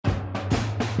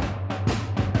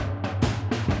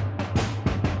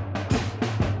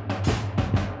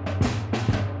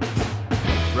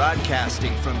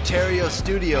Broadcasting from Terrio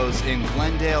Studios in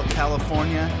Glendale,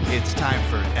 California, it's time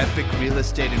for Epic Real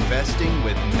Estate Investing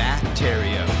with Matt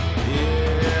Terrio.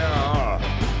 Yeah.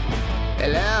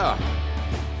 Hello.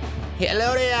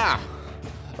 Hello there.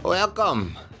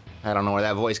 Welcome. I don't know where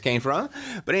that voice came from.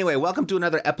 But anyway, welcome to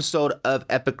another episode of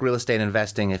Epic Real Estate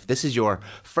Investing. If this is your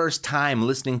first time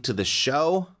listening to the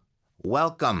show,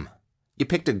 welcome. You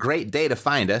picked a great day to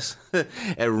find us.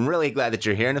 I'm really glad that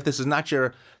you're here. And if this is not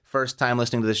your first time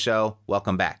listening to the show,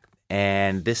 welcome back.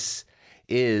 And this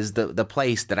is the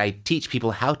place that I teach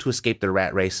people how to escape the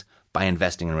rat race by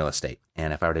investing in real estate.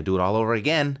 And if I were to do it all over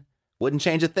again, wouldn't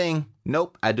change a thing.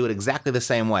 Nope, I do it exactly the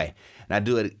same way. And I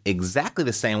do it exactly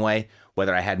the same way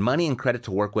whether I had money and credit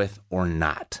to work with or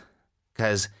not.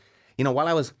 Because, while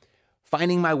I was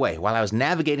finding my way, while I was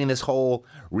navigating this whole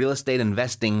real estate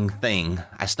investing thing,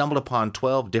 I stumbled upon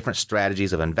 12 different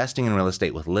strategies of investing in real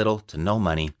estate with little to no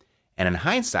money. And in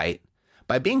hindsight,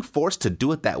 by being forced to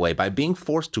do it that way, by being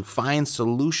forced to find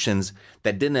solutions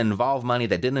that didn't involve money,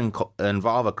 that didn't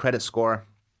involve a credit score,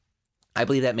 I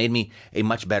believe that made me a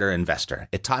much better investor.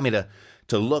 It taught me to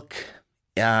look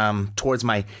towards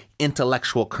my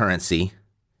intellectual currency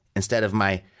instead of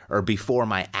before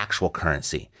my actual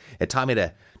currency. It taught me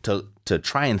to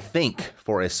try and think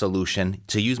for a solution,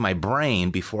 to use my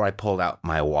brain before I pulled out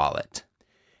my wallet.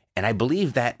 And I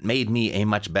believe that made me a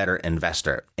much better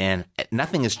investor. And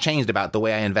nothing has changed about the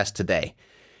way I invest today.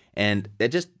 And it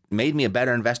just made me a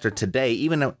better investor today,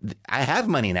 even though I have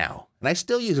money now. And I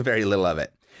still use very little of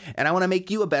it. And I want to make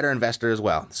you a better investor as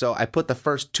well. So I put the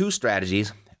first two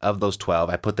strategies of those 12.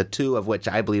 I put the two of which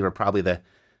I believe are they're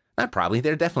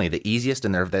definitely the easiest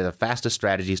and they're the fastest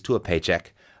strategies to a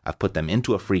paycheck. I've put them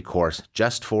into a free course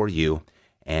just for you.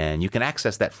 And you can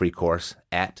access that free course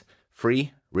at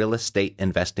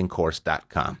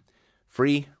freerealestateinvestingcourse.com.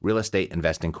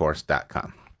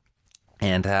 freerealestateinvestingcourse.com.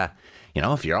 And,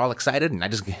 if you're all excited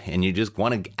and you just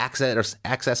want to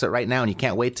access it right now and you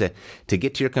can't wait to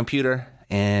get to your computer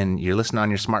and you're listening on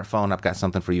your smartphone, I've got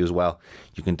something for you as well.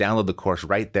 You can download the course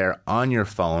right there on your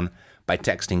phone by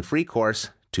texting free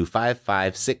course to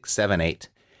 55678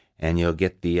 and you'll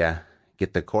get the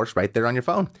course right there on your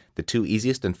phone. The two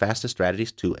easiest and fastest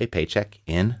strategies to a paycheck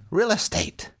in real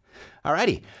estate.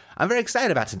 Alrighty, I'm very excited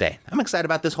about today. I'm excited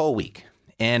about this whole week.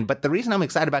 But the reason I'm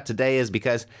excited about today is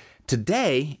because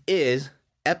today is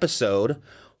episode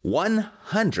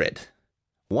 100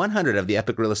 of the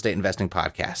Epic Real Estate Investing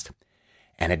Podcast.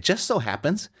 And it just so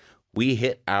happens we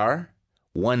hit our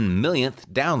 1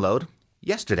 millionth download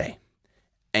yesterday.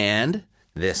 And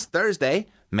this Thursday,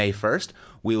 May 1st,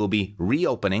 we will be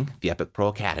reopening the Epic Pro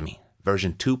Academy,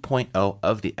 version 2.0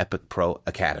 of the Epic Pro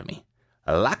Academy.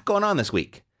 A lot going on this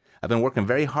week. I've been working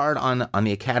very hard on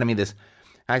the Academy the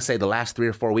last 3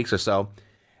 or 4 weeks or so.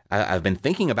 I've been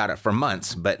thinking about it for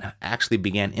months, but actually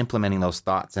began implementing those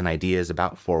thoughts and ideas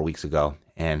about 4 weeks ago.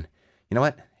 And you know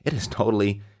what? It has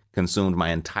totally consumed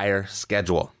my entire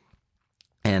schedule.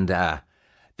 And I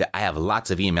have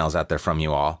lots of emails out there from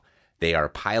you all. They are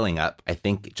piling up. I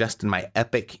think just in my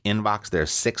Epic inbox, there's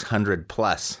 600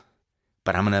 plus.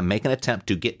 But I'm going to make an attempt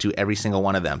to get to every single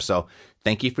one of them. So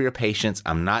thank you for your patience.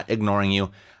 I'm not ignoring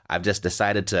you. I've just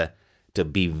decided to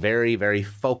be very, very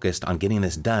focused on getting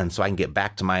this done so I can get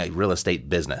back to my real estate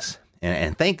business.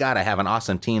 And thank God I have an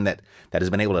awesome team that has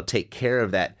been able to take care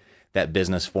of that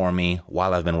business for me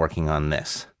while I've been working on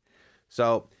this.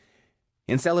 So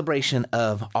in celebration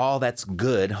of all that's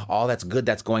good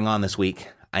that's going on this week,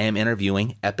 I am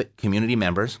interviewing Epic community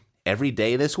members every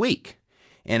day this week.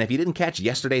 And if you didn't catch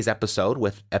yesterday's episode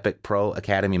with Epic Pro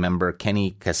Academy member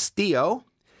Kenny Castillo,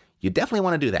 you definitely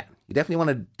want to do that. You definitely want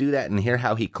to do that and hear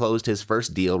how he closed his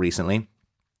first deal recently.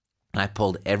 I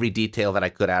pulled every detail that I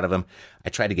could out of him. I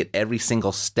tried to get every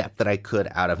single step that I could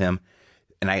out of him.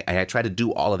 And I tried to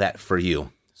do all of that for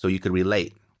you so you could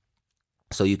relate,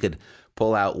 so you could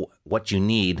pull out what you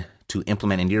need to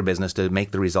implement into your business to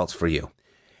make the results for you.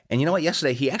 And you know what?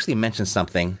 Yesterday, he actually mentioned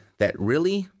something that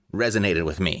really resonated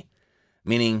with me,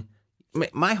 meaning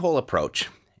my whole approach,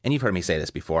 and you've heard me say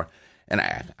this before, and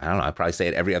I don't know, I probably say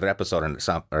it every other episode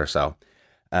or so.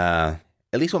 At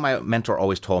least what my mentor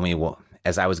always told me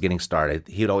as I was getting started,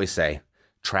 he would always say,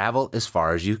 travel as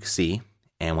far as you see,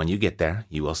 and when you get there,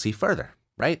 you will see further,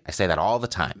 right? I say that all the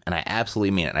time, and I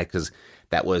absolutely mean it, because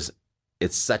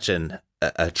it's such a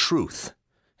truth.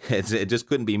 It just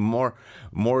couldn't be a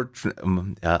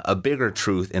bigger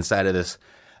truth inside of this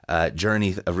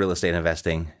journey of real estate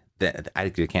investing that I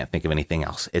can't think of anything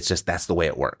else. It's just, that's the way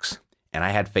it works. And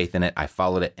I had faith in it. I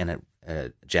followed it, and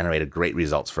it generated great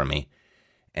results for me.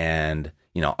 And,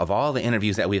 of all the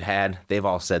interviews that we've had, they've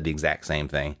all said the exact same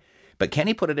thing. But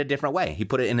Kenny put it a different way. He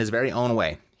put it in his very own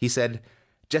way. He said,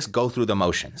 just go through the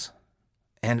motions.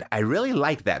 And I really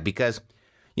like that because,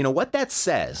 you know, what that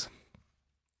says,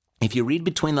 if you read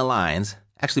between the lines,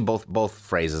 actually both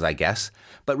phrases, I guess,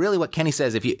 but really what Kenny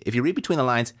says, if you read between the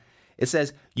lines, it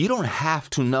says you don't have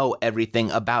to know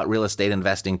everything about real estate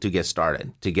investing to get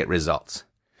started, to get results.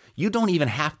 You don't even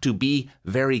have to be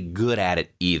very good at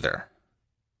it either.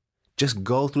 Just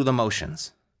go through the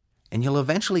motions and you'll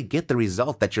eventually get the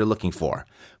result that you're looking for.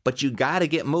 But you got to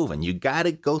get moving. You got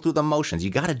to go through the motions. You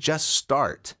got to just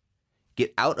start.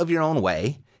 Get out of your own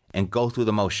way and go through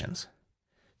the motions.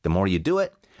 The more you do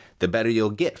it, the better you'll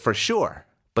get for sure.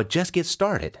 But just get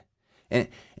started.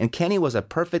 And Kenny was a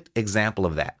perfect example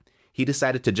of that. He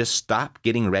decided to just stop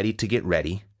getting ready to get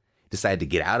ready, decided to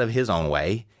get out of his own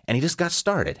way, and he just got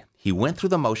started. He went through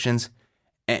the motions,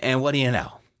 and what do you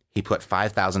know? He put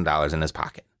 $5,000 in his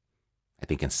pocket, I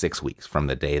think in 6 weeks from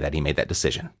the day that he made that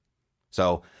decision.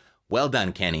 So, well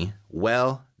done, Kenny.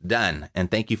 Well done. And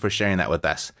thank you for sharing that with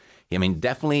us. I mean,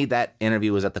 definitely that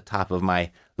interview was at the top of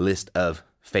my list of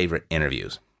favorite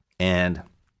interviews. And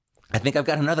I think I've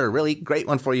got another really great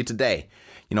one for you today.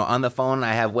 You know, on the phone,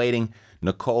 I have waiting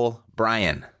Nicole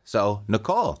Bryan. So,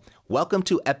 Nicole, welcome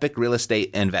to Epic Real Estate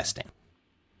Investing.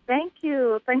 Thank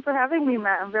you. Thanks for having me,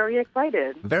 Matt. I'm very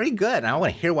excited. Very good. I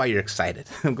want to hear why you're excited.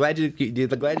 I'm glad that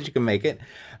you can make it.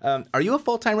 Are you a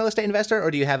full-time real estate investor,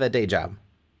 or do you have a day job?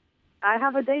 I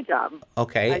have a day job.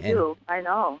 Okay. I do. I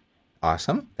know.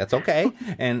 Awesome. That's okay.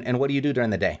 And what do you do during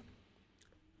the day?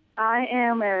 I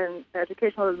am an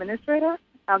educational administrator.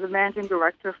 I'm the managing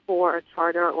director for a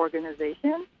charter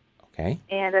organization. Okay.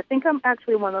 And I think I'm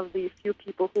actually one of the few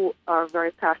people who are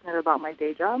very passionate about my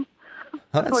day job.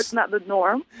 Oh, So it's not the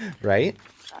norm. Right?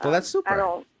 Well, that's super.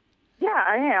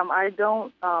 I am. I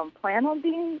don't plan on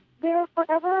being there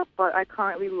forever, but I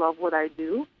currently love what I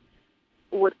do.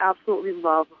 Would absolutely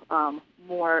love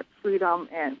more freedom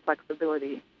and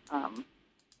flexibility.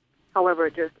 However,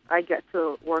 I get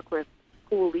to work with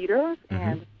school leaders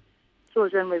and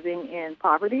children living in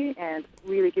poverty and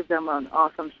really give them an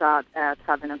awesome shot at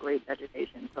having a great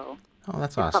education. So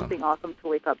that's it's awesome. something awesome to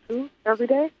wake up to every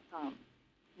day.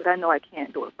 But I know I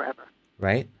can't do it forever.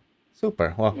 Right?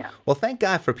 Super. Well, thank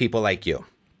God for people like you,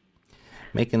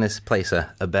 making this place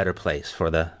a better place for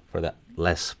the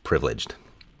less privileged.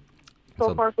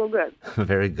 So far, so good.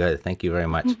 Very good. Thank you very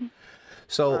much.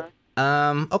 So,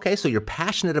 okay, so you're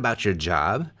passionate about your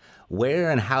job. Where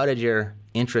and how did your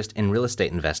interest in real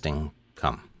estate investing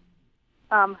come?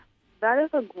 That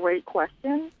is a great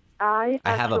question. I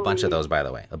have a bunch of those, by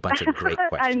the way. A bunch of great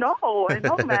questions. I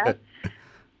know, Matt.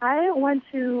 I went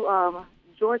to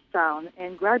Georgetown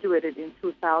and graduated in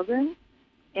 2000,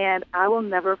 and I will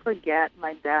never forget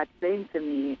my dad saying to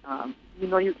me, you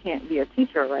know you can't be a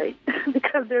teacher, right?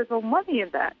 Because there's no money in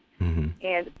that. Mm-hmm.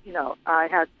 And, you know, I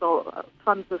had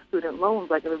tons of student loans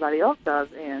like everybody else does,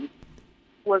 and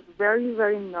was very,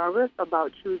 very nervous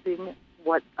about choosing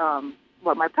what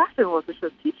my passion was, which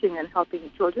was teaching and helping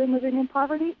children living in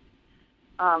poverty.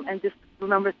 And just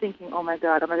remember thinking, oh, my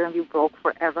God, am I going to be broke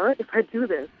forever if I do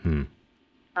this? Hmm.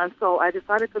 And so I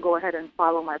decided to go ahead and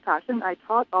follow my passion. I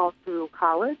taught all through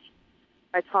college.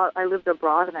 I lived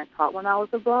abroad, and I taught when I was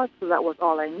abroad, so that was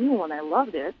all I knew, and I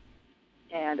loved it.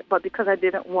 But because I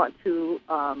didn't want to,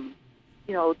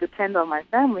 depend on my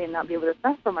family and not be able to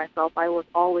fend for myself, I was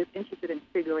always interested in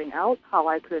figuring out how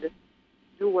I could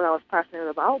do what I was passionate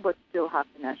about, but still have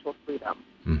financial freedom.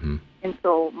 Mm-hmm. And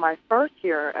so my first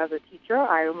year as a teacher,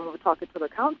 I remember talking to the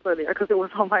counselor there because it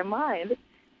was on my mind,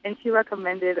 and she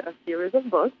recommended a series of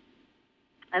books.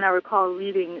 And I recall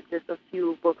reading just a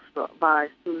few books by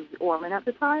Susie Orman at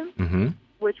the time, mm-hmm.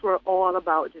 which were all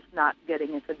about just not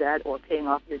getting into debt or paying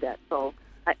off your debt. So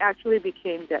I actually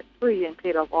became debt-free and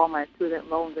paid off all my student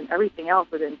loans and everything else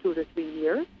within 2 to 3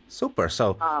 years. Super.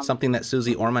 So something that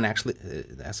Susie Orman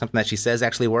something that she says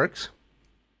actually works?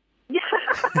 Yeah.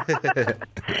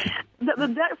 the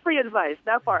debt-free advice,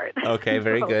 that part. Okay,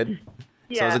 very good.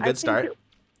 Yeah, so it was a good start.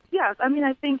 Yes. I mean,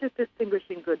 I think just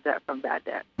distinguishing good debt from bad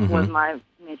debt mm-hmm. was my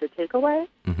major takeaway.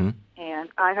 Mm-hmm. And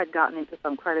I had gotten into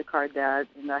some credit card debt,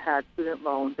 and I had student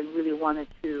loans and really wanted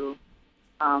to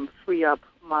free up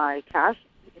my cash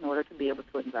in order to be able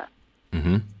to invest.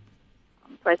 Mm-hmm.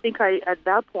 So I think at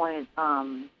that point,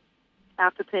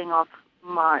 after paying off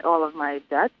all of my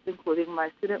debts, including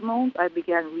my student loans, I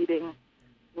began reading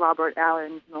Robert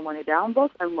Allen's No Money Down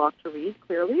books. I love to read,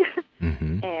 clearly.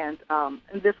 Mm-hmm. And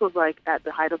this was like at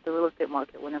the height of the real estate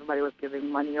market when everybody was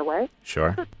giving money away.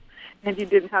 Sure. And you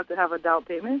didn't have to have a down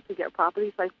payment to get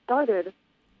property. So I started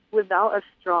without a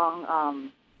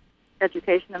strong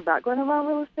education and background around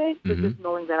real estate, mm-hmm. just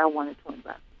knowing that I wanted to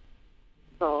invest.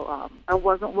 So I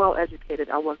wasn't well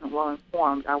educated. I wasn't well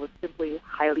informed. I was simply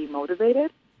highly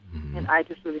motivated, and I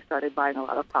just really started buying a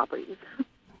lot of properties.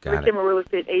 Got Became it. a real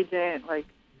estate agent.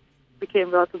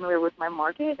 Became well familiar with my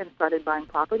market and started buying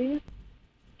properties.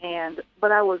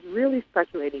 But I was really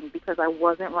speculating because I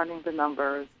wasn't running the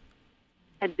numbers.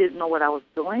 I didn't know what I was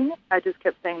doing. I just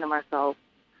kept saying to myself,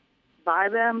 buy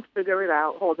them, figure it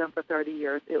out, hold them for 30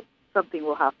 years. Something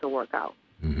will have to work out.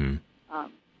 Mm-hmm.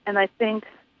 And I think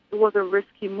it was a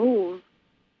risky move.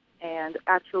 And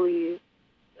actually,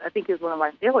 I think it was one of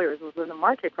my failures was when the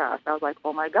market crashed. I was like,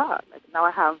 oh, my God. Now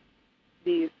I have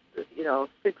these,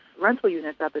 6 rental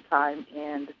units at the time,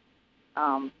 and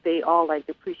they all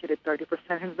depreciated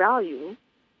 30% in value.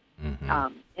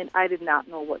 Mm-hmm. And I did not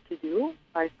know what to do.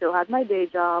 I still had my day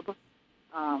job,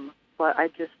 but I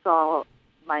just saw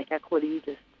my equity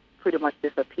just pretty much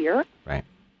disappear. Right.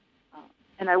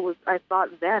 And I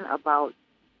thought then about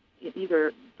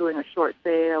either doing a short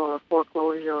sale or a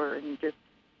foreclosure and just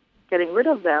getting rid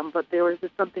of them, but there was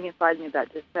just something inside me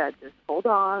that just said, just hold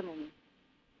on and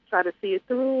try to see it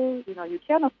through. You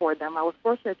can't afford them. I was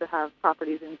fortunate to have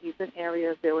properties in decent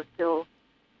areas. They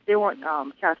weren't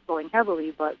cash flowing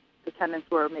heavily, but the tenants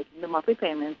were making the monthly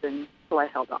payments, and so I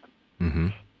held on. Mm-hmm.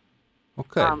 Well,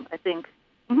 good. I think.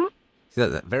 See,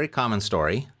 that's a very common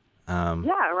story.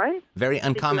 Yeah, right? Very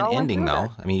uncommon all went ending, through though.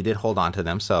 that. I mean, you did hold on to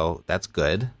them, so that's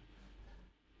good.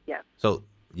 Yes. So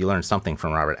you learned something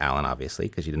from Robert Allen, obviously,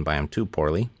 because you didn't buy him too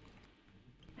poorly.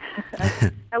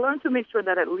 I learned to make sure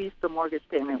that at least the mortgage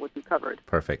payment would be covered.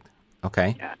 Perfect.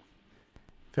 Okay. Yeah.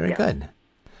 Very Yeah. good.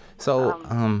 So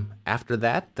after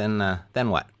that, then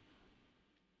what?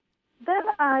 Then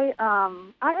I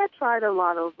had tried a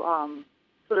lot of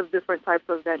sort of different types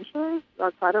of ventures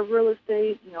outside of real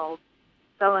estate,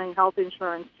 selling health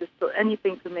insurance, just so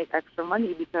anything to make extra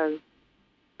money, because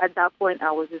at that point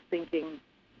I was just thinking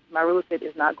my real estate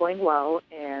is not going well,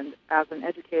 and as an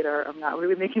educator, I'm not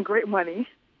really making great money.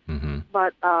 Mm-hmm.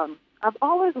 But I've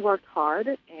always worked hard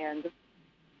and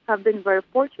have been very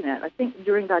fortunate. I think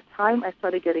during that time I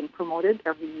started getting promoted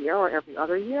every year or every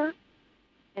other year.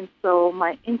 And so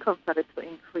my income started to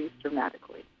increase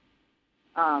dramatically.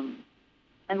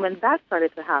 And when that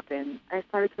started to happen, I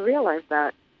started to realize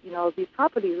that, these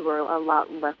properties were a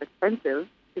lot less expensive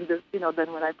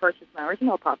than when I purchased my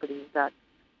original properties, that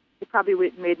it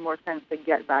probably made more sense to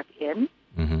get back in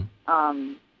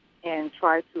and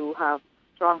try to have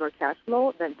stronger cash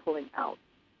flow than pulling out.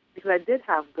 Because I did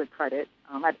have good credit.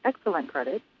 I had excellent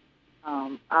credit.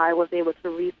 I was able to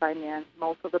refinance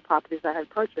most of the properties I had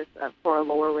purchased for a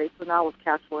lower rate, so now I was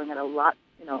cash flowing at a lot,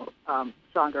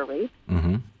 stronger rate.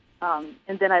 Mm-hmm.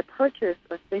 And then I purchased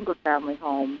a single-family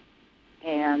home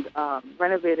and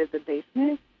renovated the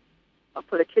basement,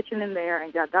 put a kitchen in there,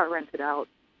 and got that rented out.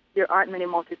 There aren't many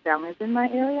multifamilies in my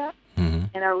area,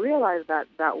 and I realized that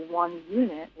that one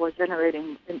unit was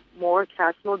generating more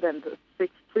cash flow than the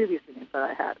 6 previous units that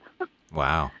I had.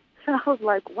 Wow. And I was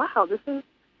like, wow, this is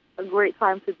a great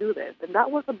time to do this. And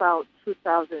that was about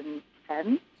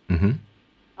 2010. Mm-hmm.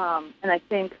 And I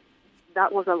think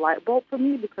that was a light bulb for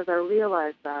me, because I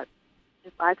realized that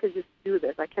if I could just do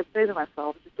this, I kept saying to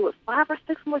myself, just do it 5 or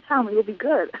 6 more times, and you'll be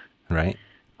good. Right.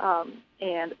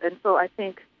 And so I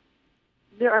think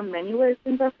there are many ways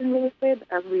to invest in real estate,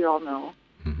 as we all know.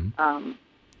 Mm-hmm.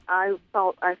 I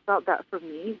felt that for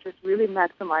me, just really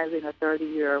maximizing a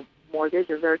 30-year mortgage,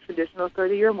 a very traditional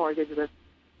 30-year mortgage with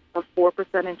a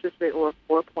 4% interest rate or a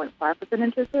 4.5%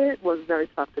 interest rate, was very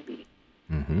tough to beat.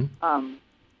 Mm-hmm.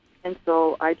 And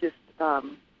so I just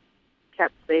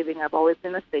kept saving. I've always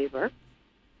been a saver.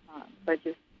 So I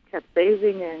just kept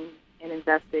saving and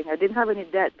investing. I didn't have any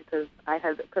debt because I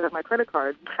had my credit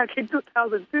card back in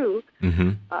 2002.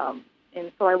 Mm-hmm.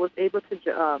 And so I was able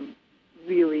to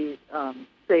really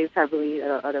save heavily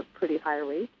at a pretty high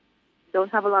rate.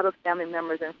 Don't have a lot of family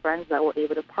members and friends that were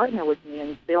able to partner with me,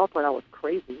 and they all thought I was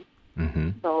crazy. Mm-hmm.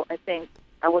 So I think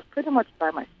I was pretty much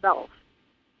by myself.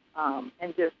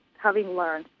 And just having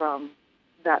learned from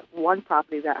that one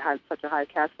property that had such a high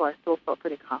cash flow, I still felt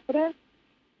pretty confident.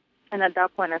 And at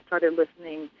that point, I started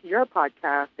listening to your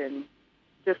podcast and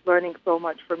just learning so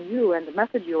much from you and the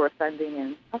message you were sending.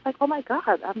 And I was like, oh, my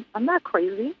God, I'm not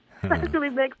crazy. That actually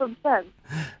makes some sense.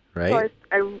 Right.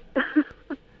 So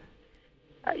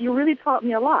you really taught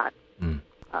me a lot.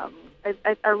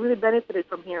 I really benefited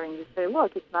from hearing you say,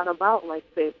 look, it's not about,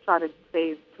 trying to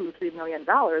save $2-3 million,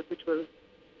 which was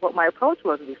what my approach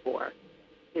was before.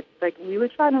 It's like really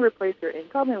trying to replace your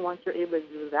income, and once you're able to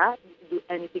do that, you can do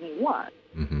anything you want.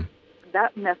 Mm-hmm.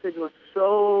 That message was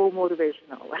so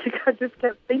motivational. I just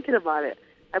kept thinking about it.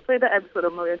 I played that episode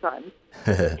a million times.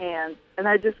 and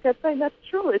I just kept saying, that's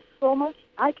true. It's so much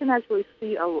I can actually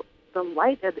see the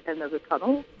light at the end of the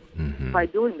tunnel by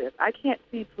doing this. I can't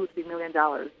see $2-3 million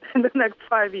in the next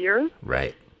 5 years.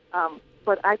 Right.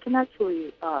 But I can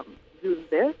actually do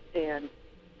this and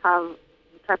have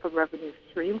the type of revenue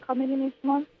stream coming in each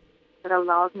month that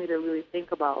allows me to really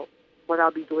think about what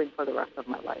I'll be doing for the rest of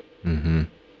my life. Mm-hmm.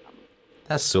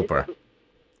 That's super.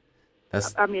 I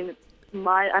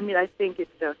think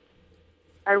it's just,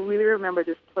 I really remember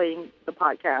just playing the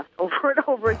podcast over and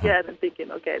over again and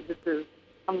thinking, okay,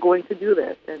 I'm going to do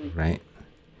this. And right.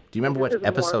 Do you remember what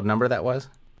episode number that was?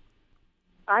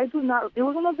 I do not. It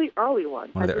was one of the early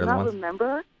ones. I do not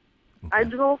remember. Okay. I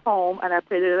drove home and I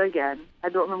played it again. I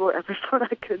don't remember what episode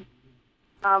I could.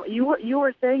 You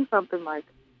were saying something like,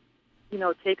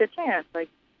 take a chance. Like,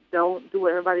 don't do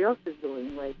what everybody else is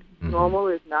doing. Like, normal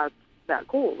is not that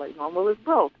cool. Like, normal is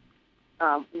broke.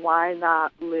 Why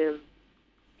not live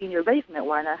in your basement?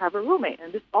 Why not have a roommate?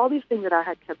 And just all these things that I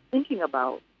had kept thinking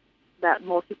about that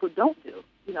most people don't do.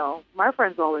 My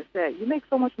friends always say, you make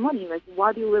so much money. Like,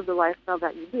 why do you live the lifestyle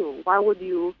that you do? Why would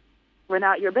you rent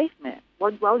out your basement?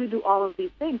 Why would you do all of these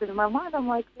things? And in my mind, I'm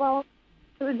like, well,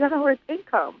 because it generates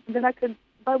income. And then I could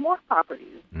buy more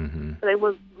properties. Mm-hmm. But it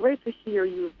was great to hear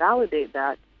you validate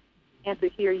that and to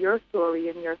hear your story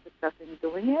and your success in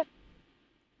doing it.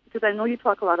 Because I know you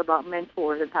talk a lot about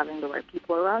mentors and having the right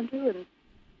people around you, and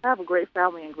I have a great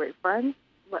family and great friends,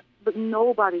 but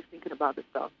nobody's thinking about this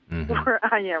stuff where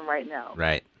I am right now.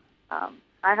 Right.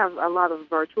 I have a lot of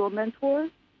virtual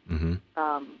mentors. Mm-hmm.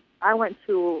 I went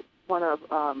to one of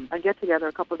a get-together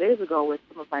a couple of days ago with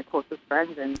some of my closest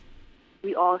friends, and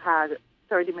we all had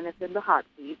 30 minutes in the hot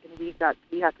seat, and we had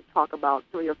to talk about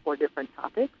 3 or 4 different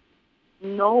topics.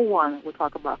 No one would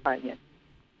talk about finance,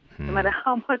 no matter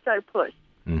how much I pushed.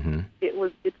 Mm-hmm.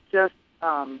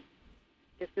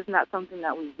 It's just not something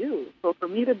that we do. So for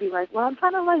me to be like, well, I'm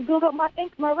trying to build up my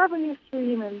revenue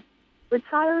stream and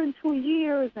retire in 2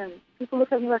 years, and people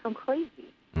look at me like I'm crazy.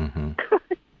 Mm-hmm.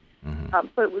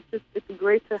 So it's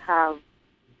great to have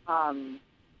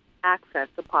access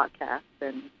to podcasts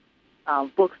and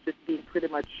books just being pretty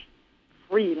much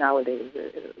free nowadays.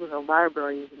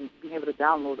 Libraries and being able to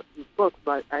download these books.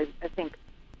 But I think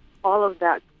all of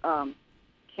that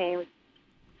came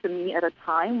to me at a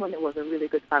time when it was a really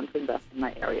good time to invest in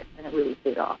my area, and it really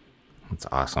paid off. That's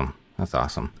awesome.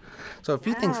 So a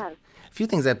few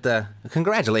things that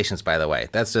congratulations, by the way.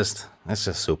 That's just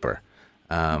super.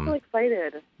 I'm so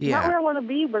excited. Yeah. Not where I want to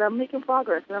be, but I'm making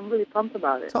progress, and I'm really pumped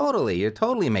about it. Totally. You're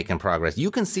totally making progress.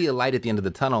 You can see a light at the end of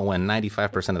the tunnel when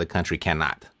 95% of the country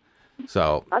cannot.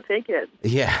 So I'll take it.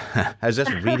 Yeah. I was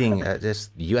just reading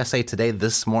just USA Today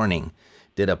this morning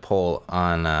did a poll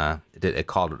on it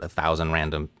called 1,000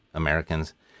 random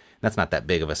Americans. That's not that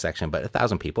big of a section, but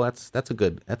 1,000 people, that's a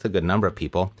good number of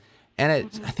people. And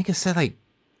I think it said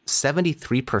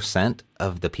 73%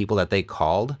 of the people that they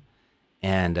called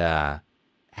and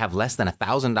have less than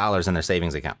 $1,000 in their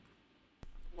savings account.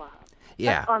 Wow.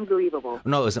 Yeah. That's unbelievable.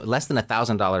 No, it was less than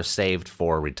 $1,000 saved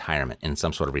for retirement in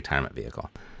some sort of retirement vehicle.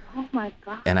 Oh my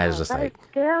God. And I was just that is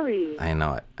scary. I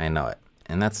know it.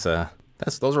 And those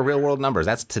are real world numbers.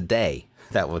 That's today.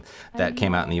 That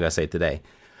came out in the USA Today.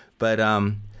 But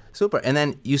super. And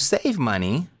then you save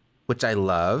money, which I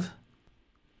love.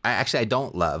 I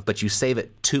don't love, but you save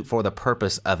it for the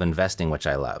purpose of investing, which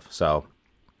I love. So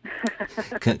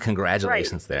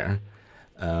congratulations there.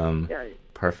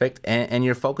 Perfect. And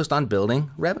you're focused on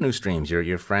building revenue streams.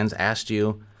 Your friends asked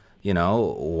you,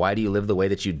 why do you live the way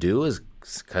that you do? Is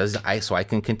because I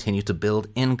can continue to build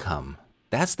income.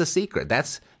 That's the secret.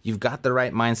 You've got the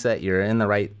right mindset. You're in the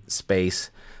right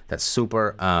space. That's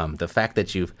super. The fact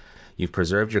that you've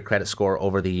preserved your credit score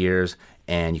over the years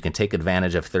and you can take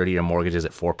advantage of 30-year mortgages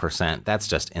at 4%. That's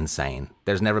just insane.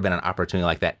 There's never been an opportunity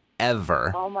like that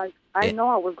ever. Oh my! I know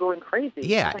I was going crazy.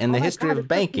 Yeah, in the history of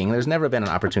banking, there's never been an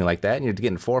opportunity like that. And you're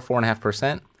getting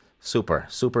 4.5%. Super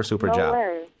job. No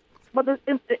way. But the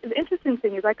interesting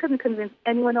thing is I couldn't convince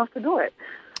anyone else to do it.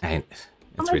 It's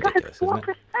ridiculous, God, 4%.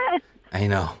 Isn't it? I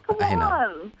know. Come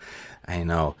on. I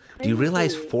know. Do you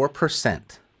realize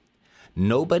 4%?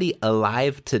 Nobody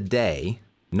alive today,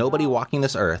 nobody walking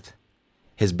this earth,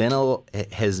 has been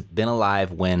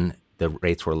alive when the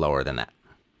rates were lower than that.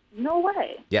 No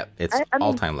way. Yep, it's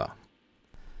all-time low.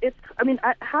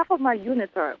 Half of my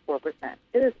units are at 4%.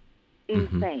 It is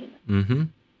insane. Mm-hmm.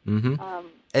 Mm-hmm.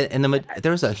 And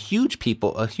there was a huge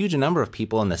number of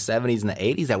people in the 70s and the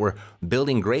 80s that were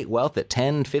building great wealth at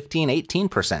 10, 15,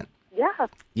 18%.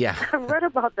 Yeah. I read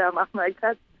about them. I'm like,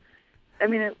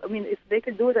 if they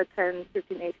could do it at 10,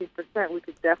 15, 18%, we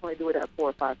could definitely do it at 4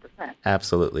 or 5%.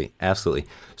 Absolutely.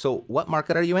 So what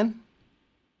market are you in?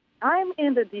 I'm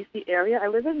in the D.C. area. I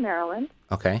live in Maryland,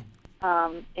 Okay.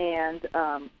 and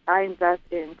I invest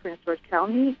in Prince George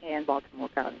County and Baltimore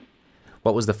County.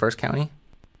 What was the first county?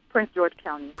 Prince George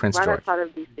County, Prince right George. outside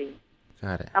of D.C.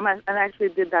 Got it. And I actually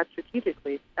did that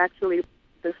strategically. Actually,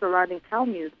 the surrounding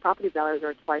counties, property values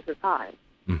are twice as high,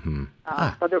 Mm-hmm.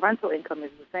 but the rental income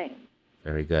is the same.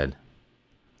 Very good.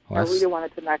 Well, I that's- really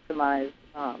wanted to maximize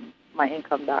my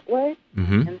income that way,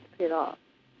 Mhm. and it's paid off.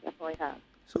 Definitely has.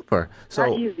 Super. So,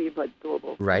 Not easy, but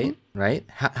doable. right.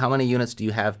 How many units do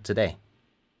you have today?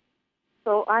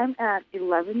 So I'm at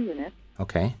 11 units,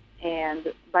 Okay.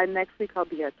 and by next week I'll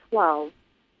be at 12.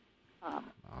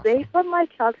 Awesome. Based on my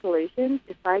calculations,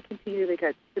 if I continue to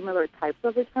get similar types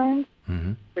of returns,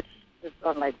 Mm-hmm. which is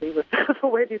unlikely with the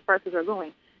way these prices are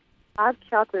going, I've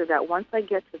calculated that once I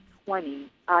get to 20,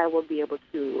 I will be able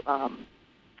to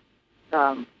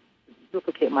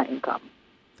duplicate my income.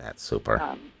 That's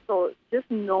super. So just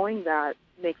knowing that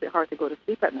makes it hard to go to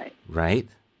sleep at night. Right.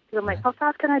 Because I'm like, how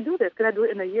fast can I do this? Can I do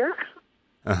it in a year?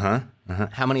 Uh-huh.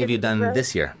 How many have you done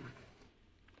this year?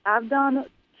 I've done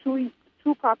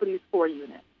two properties, 4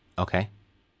 units. Okay.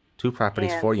 2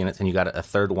 properties, And- 4 units, and you got a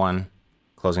third one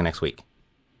closing next week.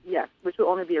 Yes, which will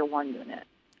only be a 1 unit.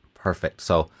 Perfect.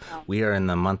 So we are in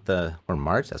the month we're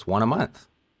March. That's 1 a month.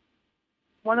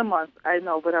 1 a month, I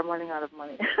know, but I'm running out of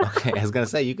money. Okay. I was going to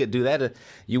say, you could do that.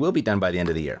 You will be done by the end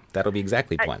of the year. That'll be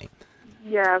exactly 20.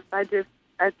 Yes, I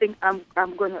think I'm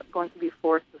going to be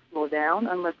forced to slow down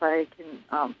unless I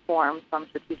can form some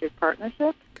strategic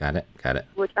partnership. Got it.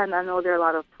 Which, and I know there are a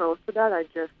lot of pros to that. I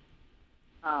just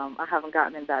I haven't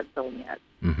gotten in that zone yet.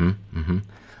 Mm-hmm.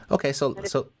 Okay, so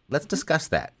let's discuss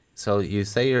that. So you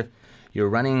say you're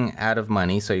running out of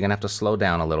money, so you're gonna have to slow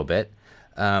down a little bit.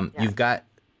 You've got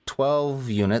 12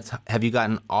 units. Have you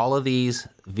gotten all of these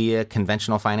via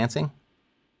conventional financing?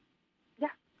 Yeah,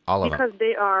 All of them.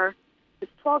 Because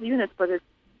it's 12 units, but it's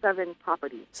 7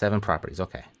 properties. 7 properties.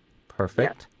 Okay,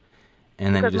 perfect. Yeah.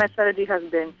 And then Because you my just strategy has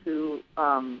been to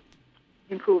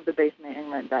improve the basement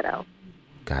and rent that out.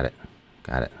 got it.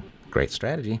 Great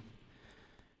strategy.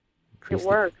 It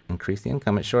works. Increase the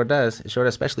income. It sure does.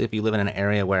 Especially if you live in an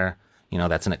area where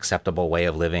that's an acceptable way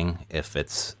of living. If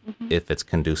it's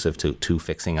conducive to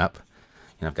fixing up.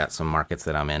 I've got some markets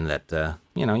that I'm in that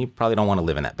you probably don't want to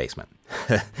live in that basement,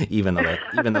 even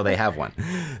though they have one.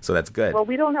 So that's good. Well,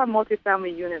 we don't have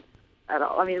multifamily units at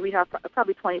all. I mean, we have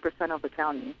probably 20% of the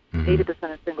county. Mm-hmm.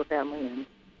 80% is single family, and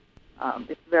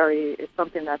it's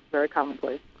something that's very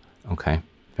commonplace. Okay,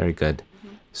 very good.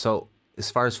 Mm-hmm. So as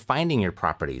far as finding your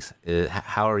properties,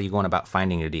 how are you going about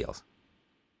finding your deals?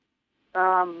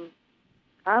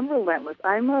 I'm relentless.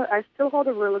 I still hold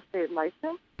a real estate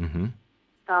license. Mm-hmm.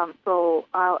 So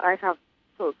I have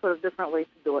sort of different ways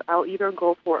to do it. I'll either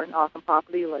go for an awesome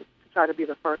property, like to try to be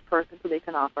the first person who they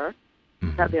can offer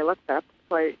that they'll accept.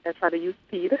 So I try to use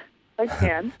speed if I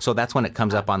can. So that's when it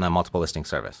comes up on the multiple listing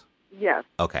service. Yes.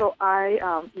 Okay. So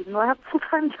I, even though I have a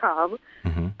full-time job,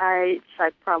 Mm-hmm. I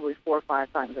check probably 4 or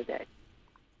 5 times a day.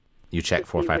 You check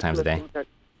 4 or 5 times a day?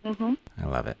 Mm-hmm. I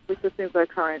love it. Which listings are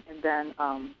current, and then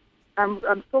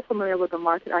I'm so familiar with the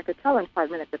market, I could tell in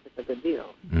 5 minutes if it's a good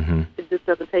deal. Mm-hmm. It just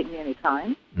doesn't take me any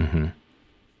time. Mm-hmm.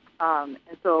 And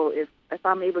so if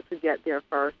I'm able to get there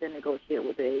first and negotiate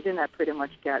with the agent, I pretty much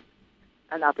get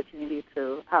an opportunity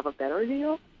to have a better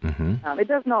deal. Mm-hmm. It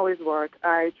doesn't always work.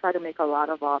 I try to make a lot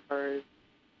of offers.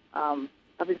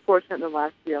 I've been fortunate the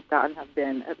last few I've gotten have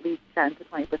been at least 10 to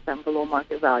 20% below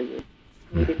market value,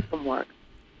 needing some work.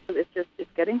 So it's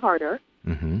getting harder.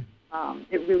 Mm-hmm.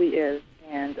 It really is.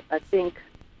 And I think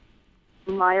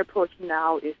my approach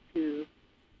now is to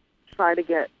try to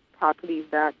get properties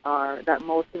that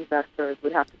most investors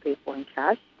would have to pay for in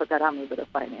cash, but that I'm able to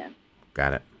finance.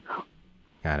 Got it.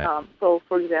 So,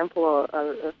 for example,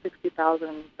 a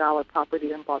 $60,000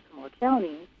 property in Baltimore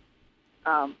County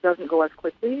doesn't go as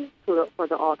quickly for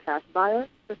the all-cash buyer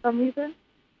for some reason,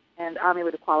 and I'm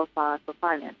able to qualify for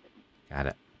financing. Got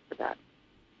it. For that.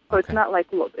 So It's not like,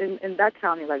 look, in that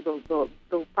county, like the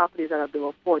properties that are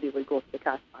below 40 would go to the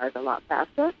cash buyers a lot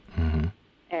faster, Mm-hmm.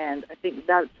 and I think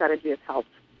that strategy has helped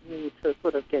me to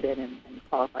sort of get in and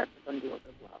qualify for some deals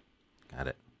as well. Got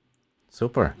it.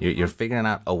 Super. You're figuring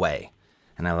out a way,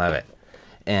 and I love it.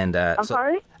 And I'm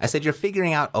sorry? I said you're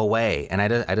figuring out a way, and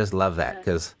I just love that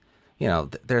because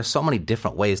there are so many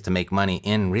different ways to make money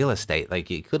in real estate. Like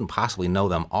you couldn't possibly know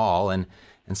them all, and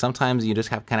sometimes you just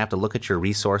kind of have to look at your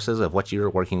resources of what you're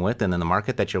working with, and then the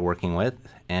market that you're working with,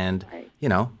 and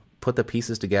put the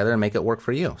pieces together and make it work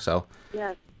for you. So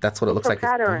Yes. that's what it looks for like.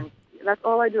 Patterns. That's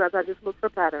all I do. I just look for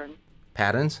patterns.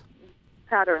 Patterns.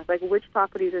 patterns, like which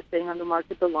properties are staying on the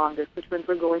market the longest, which ones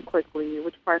are going quickly,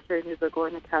 which price ranges are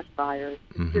going to cash buyers.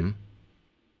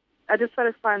 I just try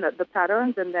to find the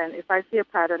patterns, and then if I see a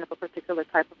pattern of a particular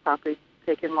type of property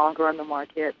taking longer on the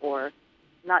market or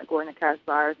not going to cash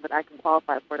buyers, but I can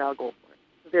qualify for it, I'll go for it.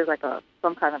 If there's like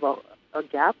some kind of a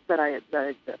gap that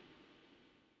exists.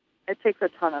 It takes a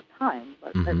ton of time,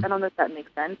 but I don't know if that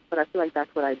makes sense, but I feel like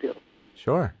that's what I do.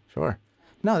 Sure.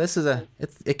 No, this is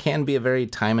it can be a very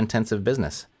time-intensive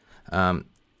business. And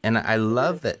I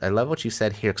love that. I love what you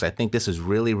said here because I think this is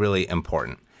really, really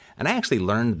important. And I actually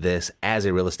learned this as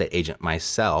a real estate agent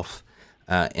myself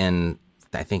in,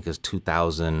 I think it was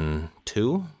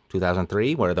 2002,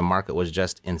 2003, where the market was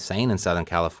just insane in Southern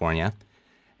California.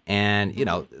 And, you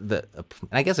know,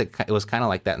 I guess it was kind of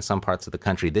like that in some parts of the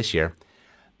country this year.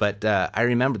 But I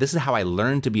remember this is how I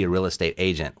learned to be a real estate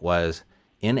agent, was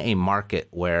in a market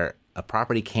where a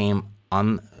property came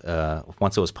on,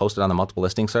 once it was posted on the multiple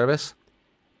listing service.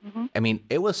 I mean,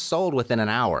 it was sold within an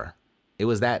hour. It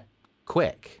was that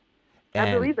quick. And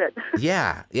I believe it.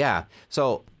 Yeah.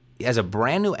 So as a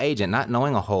brand new agent, not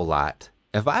knowing a whole lot,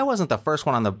 if I wasn't the first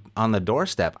one on the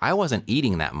doorstep, I wasn't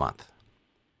eating that month.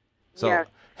 So,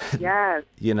 yes.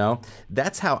 You know,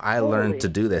 that's how I learned to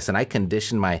do this. And I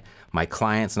conditioned my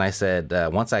clients, and I said,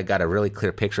 once I got a really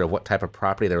clear picture of what type of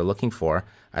property they were looking for,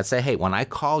 I'd say, hey, when I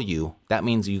call you, that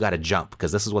means you got to jump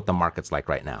because this is what the market's like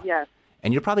right now. Yes.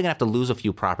 And you're probably going to have to lose a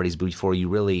few properties before you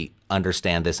really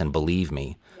understand this and believe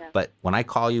me. Yeah. But when I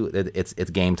call you, it's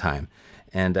game time.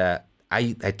 And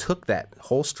I took that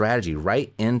whole strategy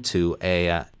right into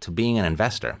to being an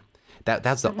investor.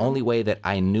 That's the only way that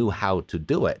I knew how to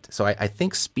do it. So I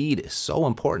think speed is so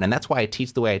important. And that's why I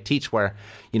teach the way I teach, where,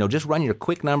 you know, just run your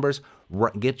quick numbers,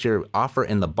 get your offer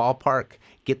in the ballpark,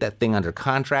 get that thing under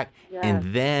contract,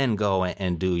 and then go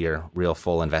and do your real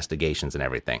full investigations and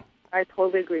everything. I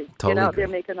totally agree. Get out there,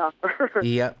 make an offer.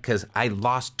 Yeah, because I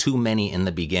lost too many in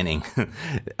the beginning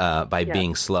by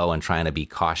being slow and trying to be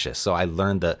cautious. So I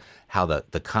learned how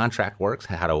the contract works,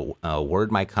 how to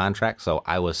word my contract, so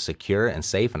I was secure and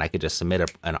safe, and I could just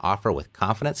submit an offer with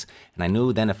confidence. And I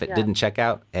knew then if it didn't check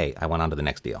out, hey, I went on to the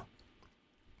next deal.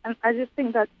 And I just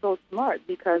think that's so smart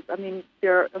because,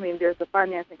 there's the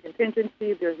financing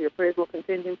contingency, there's the appraisal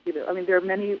contingency. There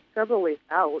are several ways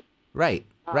out. Right.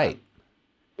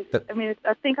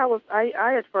 I think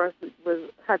I at first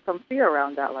had some fear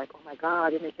around that, like, oh my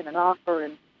God, you're making an offer,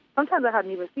 and sometimes I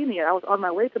hadn't even seen it yet. I was on my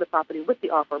way to the property with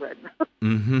the offer written.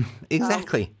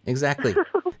 Exactly.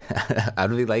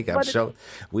 I'd be like,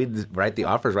 we'd write the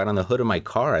offers right on the hood of my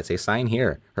car. I'd say, sign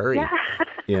here, hurry. Yeah.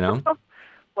 You know,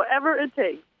 whatever it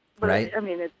takes. But right.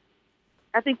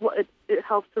 I think it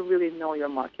helps to really know your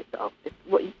market, though.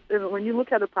 When you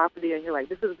look at a property and you're like,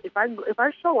 this is if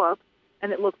I show up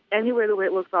and it looks anywhere the way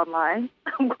it looks online,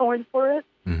 I'm going for it.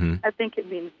 I think it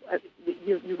means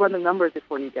you run the numbers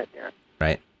before you get there.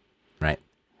 Right.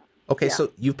 Okay,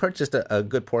 so you've purchased a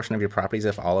good portion of your properties,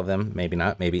 if all of them, maybe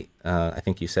not. Maybe, I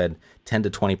think you said 10 to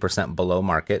 20% below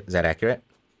market. Is that accurate?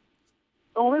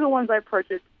 Only the ones I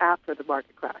purchased after the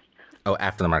market crashed. Oh,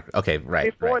 after the market. Okay,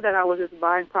 right. Before that, I was just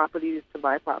buying properties to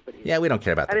buy properties. Yeah, we don't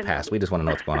care about the past. We just want to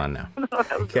know what's going on now.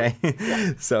 Okay,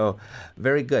 So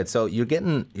very good. So you're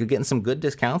getting some good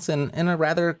discounts in a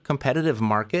rather competitive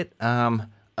market.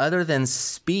 Other than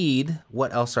speed,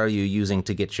 what else are you using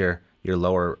to get your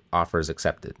lower offers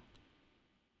accepted?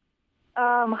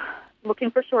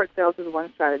 Looking for short sales is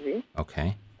one strategy.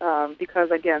 Okay.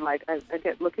 Because again, like I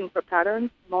get looking for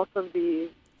patterns. Most of the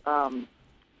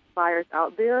buyers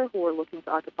out there who are looking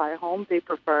to occupy a home, they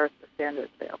prefer the standard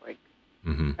sale. Like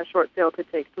a short sale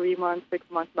could take 3 months, 6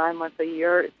 months, 9 months, a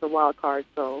year. It's a wild card,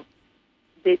 so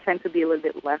they tend to be a little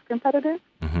bit less competitive,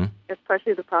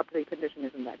 especially if the property condition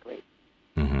isn't that great.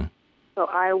 So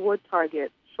I would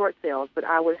target short sales, but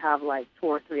I would have like 2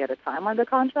 or 3 at a time under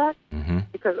contract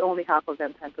because only half of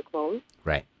them tend to close.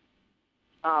 Right.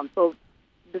 So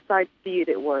besides speed,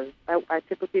 I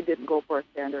typically didn't go for a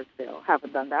standard sale.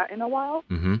 Haven't done that in a while.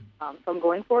 So I'm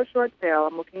going for a short sale.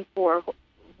 I'm looking for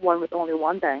one with only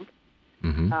one bank.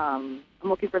 I'm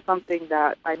looking for something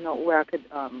that I know where I could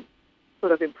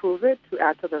sort of improve it to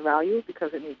add to the value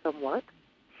because it needs some work.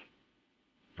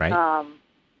 Right.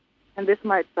 And this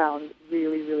might sound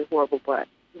really, really horrible, but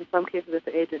in some cases, if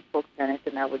the agent spoke Spanish,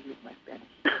 then I would use my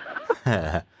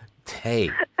Spanish. Hey,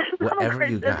 whatever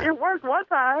you got. It worked one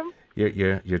time.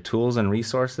 Your tools and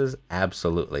resources,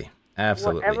 absolutely.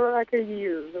 Whatever I could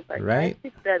use. It's like, right?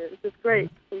 I Spanish. It's great.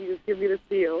 So you just give me the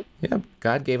feel. Yeah,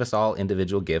 God gave us all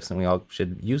individual gifts, and we all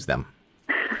should use them.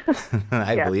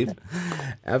 I believe.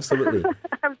 Absolutely.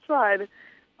 I've tried.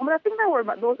 But I think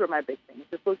those were my big things.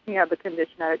 Just looking at the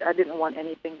condition, I didn't want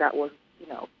anything that was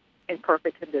in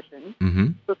perfect condition. Mm-hmm.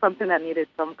 So something that needed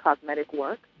some cosmetic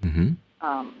work, Mm-hmm.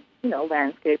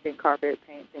 Landscaping, carpet,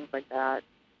 paint, things like that.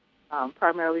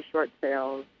 Primarily short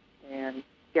sales and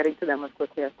getting to them as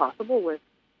quickly as possible.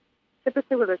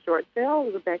 Typically with a short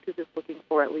sale, the bank is just looking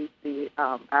for at least the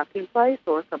asking price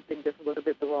or something just a little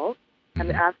bit below, and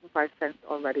the asking price tends to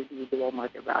already be below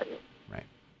market value. Right.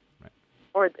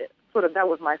 Or sort of that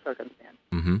was my circumstance.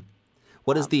 Mm-hmm.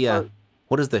 What is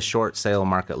the short sale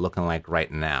market looking like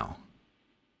right now?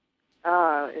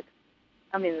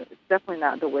 It's definitely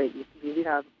not the way it used to be.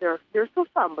 There's still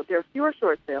some, but there are fewer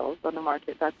short sales on the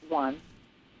market. That's one.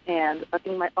 And I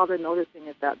think my other noticing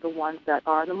is that the ones that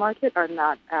are in the market are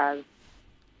not as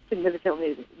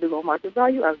significantly below market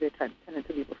value as they tended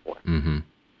to be before. Mm-hmm.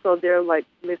 So they're like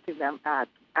listing them at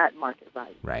market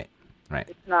value. Right.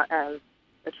 It's not as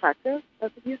attractive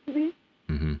as it used to be.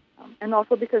 Mm-hmm. And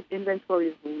also because inventory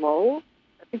is low,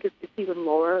 I think it's even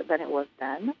lower than it was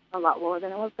then, a lot lower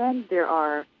than it was then. There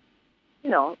are,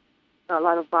 a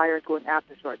lot of buyers going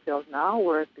after short sales now,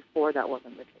 whereas before that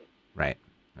wasn't the case. Right.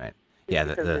 Yeah,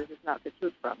 because there's just not to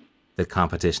choose from. The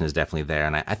competition is definitely there,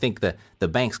 and I think the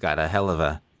banks got a hell of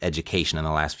a education in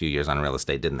the last few years on real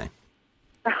estate, didn't they?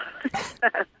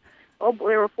 Oh,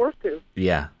 they were forced to.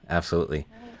 Yeah, absolutely.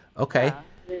 Okay,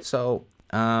 so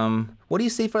what do you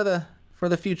see for the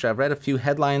future? I've read a few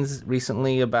headlines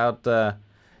recently about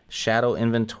shadow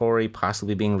inventory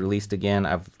possibly being released again.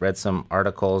 I've read some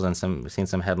articles and seen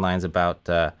some headlines about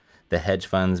the hedge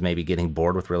funds maybe getting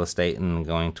bored with real estate and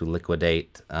going to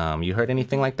liquidate. You heard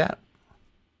anything like that?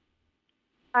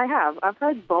 I have. I've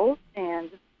heard both, and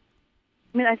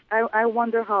I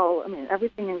wonder how.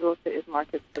 Everything in real estate is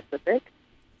market specific,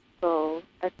 so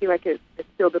I feel like it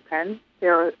still depends.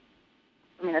 I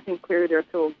think clearly there are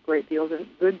still great deals and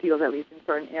good deals, at least in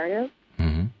certain areas.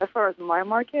 Mm-hmm. As far as my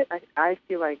market, I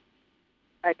feel like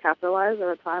I capitalized at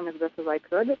a time as best as I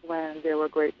could when there were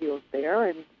great deals there,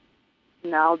 and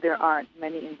now there aren't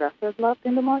many investors left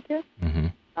in the market. Mm-hmm.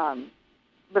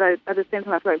 But at the same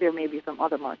time, I feel like there may be some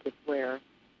other markets where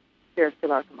there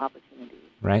still are some opportunities.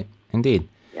 Right, indeed.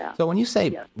 Yeah. So when you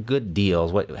say good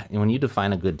deals, when you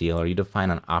define a good deal or you define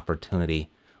an opportunity,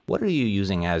 what are you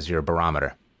using as your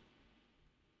barometer?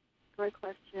 Great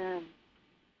question.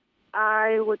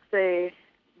 I would say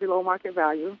below market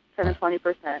value, 10 and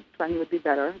 20%. 20 would be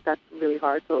better. That's really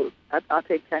hard, so I'll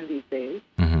take 10 these days.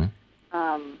 Mm-hmm.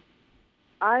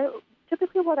 I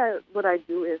typically what I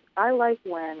do is I like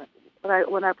when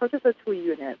I purchase a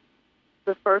 2-unit,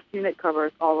 the first unit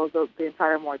covers all of the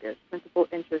entire mortgage, principal,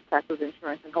 interest, taxes,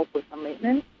 insurance, and hopefully some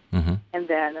maintenance. Mm-hmm. And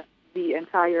then the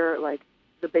entire,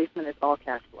 the basement is all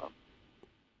cash flow.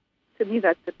 To me,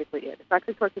 that's typically it. If I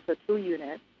could purchase a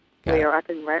 2-unit where I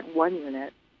can rent 1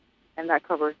 unit and that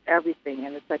covers everything,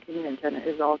 and the second unit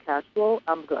is all cash flow,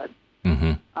 I'm good.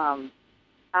 Mm-hmm.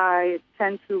 I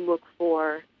tend to look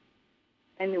for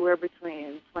anywhere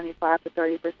between 25 to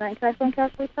 30% cash on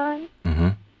cash return. Mm-hmm.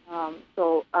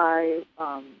 So I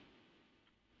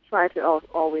try to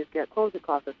always get closing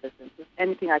cost assistance,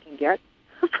 anything I can get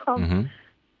from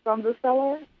the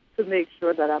seller, to make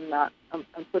sure that I'm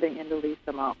putting in the least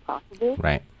amount possible.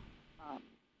 Right.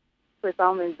 So if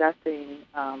I'm investing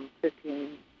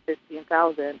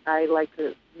 $15,000, I like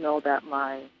to know that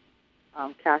my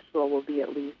cash flow will be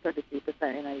at least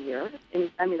 33% in a year.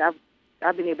 And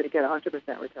I've been able to get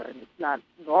 100% return. It's not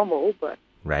normal, but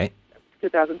right.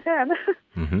 2010.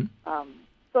 Mm-hmm.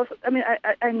 So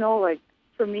I know,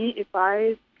 for me, if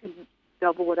I can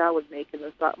double what I would make in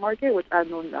the stock market, which I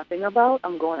know nothing about,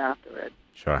 I'm going after it.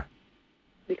 Sure.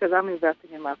 Because I'm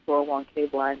investing in my 401k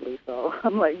blindly, so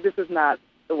I'm like, this is not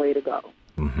the way to go.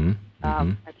 Mm-hmm.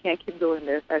 Mm-hmm. I can't keep doing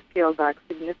this. I scaled back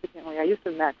significantly. I used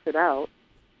to max it out.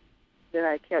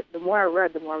 Then the more I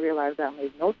read, the more I realized that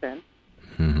made no sense.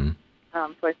 Mm-hmm.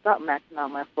 So I stopped maxing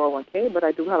out my 401k, but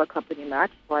I do have a company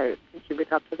match, so I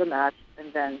contribute up to the match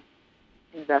and then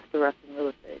invest the rest in real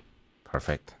estate.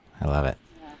 Perfect. I love it.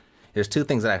 Yeah. There's 2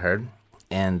 things that I heard,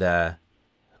 and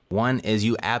one is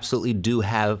you absolutely do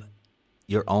have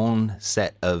your own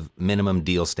set of minimum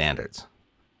deal standards.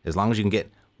 As long as you can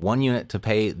get 1 unit to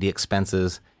pay the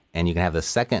expenses and you can have the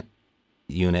second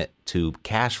unit to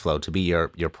cash flow to be your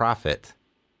profit,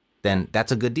 then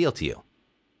that's a good deal to you.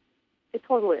 It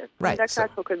totally is. Right. That cash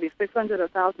flow could be 600 or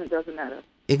 1,000, it doesn't matter.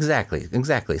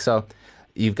 Exactly. So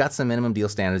you've got some minimum deal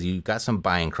standards, you've got some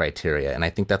buying criteria, and I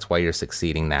think that's why you're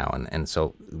succeeding now. And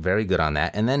so very good on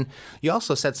that. And then you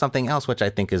also said something else, which I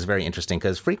think is very interesting,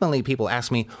 because frequently people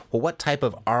ask me, well, what type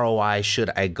of ROI should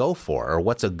I go for? Or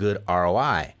what's a good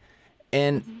ROI?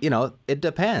 And, it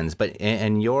depends. But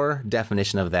and your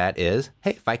definition of that is,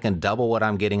 hey, if I can double what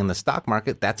I'm getting in the stock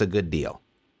market, that's a good deal.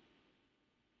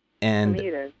 And To me,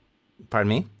 it is. pardon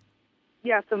me?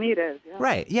 Yeah, to me, it is. Yeah.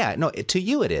 Right. Yeah. No, to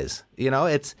you it is.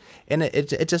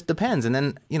 It just depends. And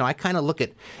then, I kind of look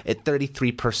at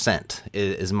 33%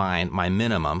 is my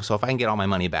minimum. So if I can get all my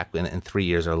money back in 3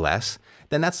 years or less,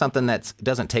 then that's something that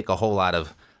doesn't take a whole lot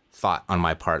of thought on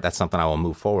my part. That's something I will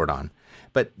move forward on.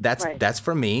 But that's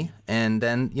for me. And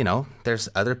then, there's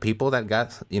other people that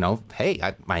got, hey,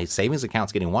 my savings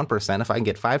account's getting 1%. If I can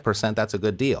get 5%, that's a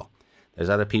good deal. There's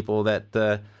other people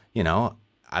that,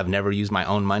 I've never used my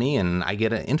own money and I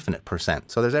get an infinite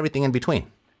percent. So there's everything in between.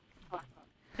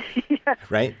 Yeah.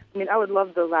 Right? I mean, I would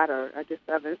love the latter. I just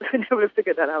haven't been able to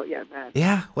figure that out yet, man.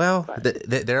 Yeah, well,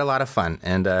 they're a lot of fun.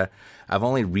 And I've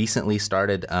only recently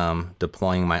started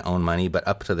deploying my own money, but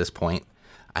up to this point,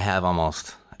 I have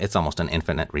it's almost an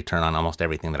infinite return on almost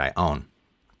everything that I own.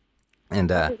 And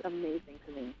that is amazing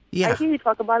to me. Yeah. I hear you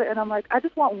talk about it, and I'm like, I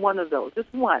just want one of those, just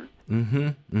one.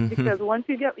 Mm-hmm. Because once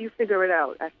you figure it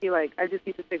out. I feel like I just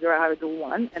need to figure out how to do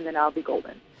one, and then I'll be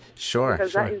golden. Sure.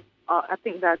 Because that is, I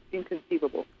think that's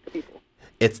inconceivable to people.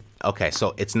 It's okay.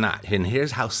 So it's not. And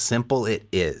here's how simple it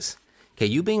is. Okay.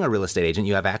 You being a real estate agent,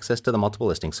 you have access to the multiple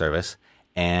listing service,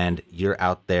 and you're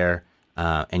out there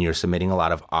and you're submitting a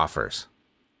lot of offers.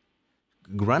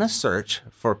 Run a search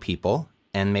for people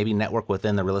and maybe network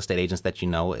within the real estate agents that you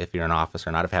know, if you're in office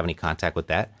or not, if you have any contact with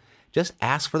that. Just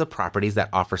ask for the properties that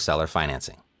offer seller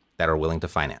financing, that are willing to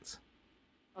finance.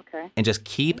 Okay. And just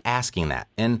keep asking that.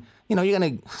 And,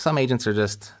 some agents are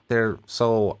they're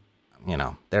so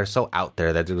out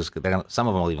there that some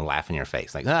of them will even laugh in your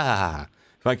face. Like,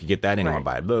 if I could get that, anyone would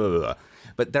buy it. Blah, blah, blah.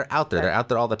 But they're out there. They're out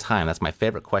there all the time. That's my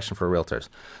favorite question for realtors.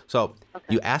 So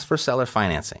you ask for seller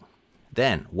financing.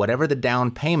 Then whatever the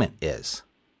down payment is,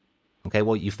 okay,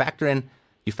 well, you factor in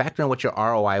what your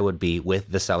ROI would be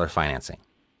with the seller financing.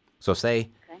 So say,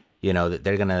 that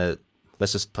they're going to,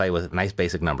 let's just play with nice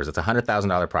basic numbers. It's a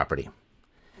 $100,000 property.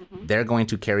 Mm-hmm. They're going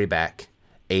to carry back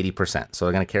 80%. So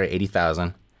they're going to carry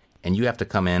 80,000 and you have to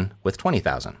come in with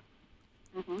 20,000.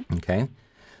 Mm-hmm. Okay.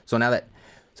 So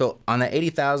on the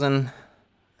 80,000,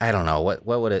 I don't know, what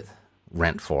would it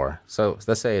rent for? So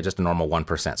let's say just a normal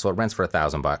 1%. So it rents for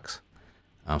 $1,000.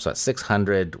 So at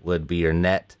 600 would be your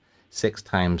net. 6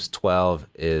 times 12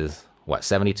 is what,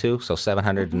 72? So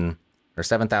 700 or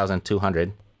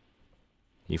 7,200.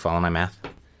 You follow my math?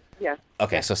 Yes.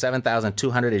 Okay, so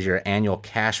 7,200 is your annual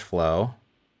cash flow.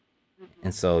 Mm-hmm.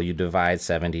 And so you divide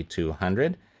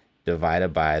 7,200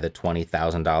 divided by the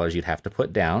 $20,000 you'd have to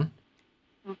put down.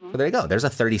 Mm-hmm. So there you go. There's a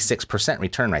 36%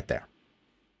 return right there.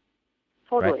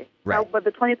 Totally. Right. Now, but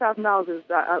the $20,000 is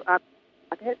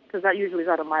because that usually is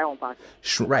out of my own pocket.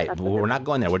 Right. Well, we're not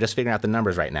going there. We're just figuring out the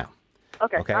numbers right now.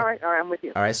 Okay. All right. I'm with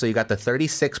you. All right. So you got the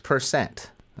 36%.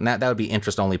 And that would be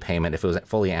interest-only payment. If it was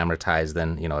fully amortized,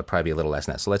 then, it'd probably be a little less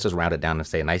than that. So let's just round it down and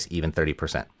say a nice even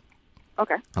 30%.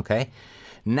 Okay. Okay.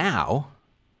 Now,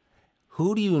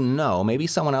 who do you know, maybe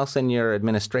someone else in your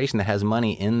administration that has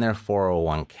money in their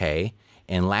 401k,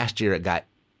 and last year it got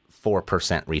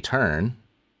 4% return,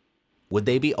 would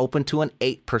they be open to an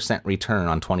 8% return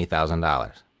on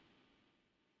 $20,000?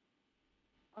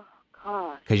 Oh,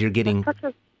 gosh. Because you're getting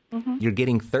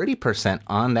 30%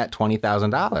 on that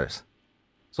 $20,000.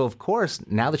 So of course,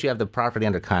 now that you have the property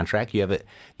under contract, you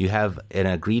have an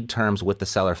agreed terms with the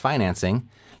seller financing.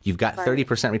 You've got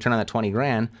 30% return on that 20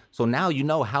 grand. So now you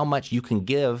know how much you can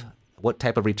give, what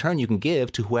type of return you can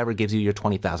give to whoever gives you your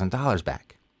 $20,000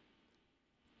 back.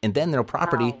 And then their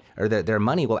property or their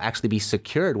money will actually be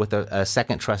secured with a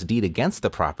second trust deed against the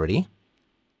property.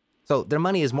 So their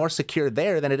money is more secure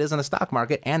there than it is in the stock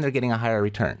market, and they're getting a higher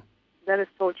return. That is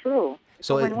so true.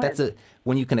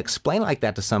 When you can explain like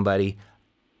that to somebody,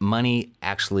 money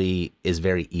actually is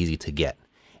very easy to get.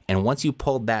 And once you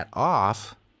pulled that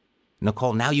off,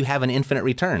 Nicole, now you have an infinite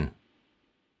return.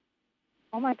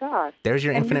 Oh my gosh. There's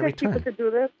your infinite return. People to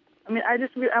do this? I mean,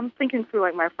 I'm thinking through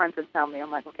like my friends and family. I'm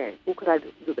like, okay, who could I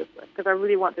do this with? Because I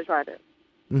really want to try this.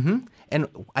 Mm-hmm. And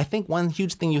I think one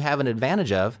huge thing you have an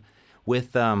advantage of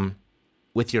with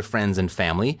your friends and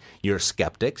family, your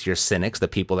skeptics, your cynics, the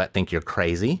people that think you're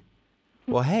crazy.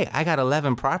 Well, hey, I got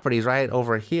 11 properties right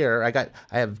over here.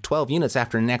 I have 12 units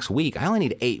after next week. I only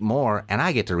need 8 more, and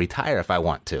I get to retire if I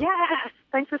want to. Yes.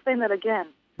 Thanks for saying that again.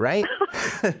 Right?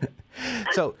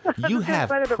 So you have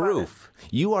proof.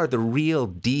 You are the real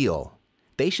deal.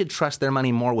 They should trust their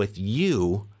money more with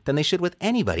you than they should with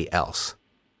anybody else.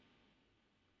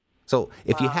 So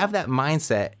if you have that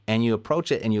mindset and you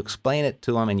approach it and you explain it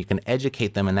to them and you can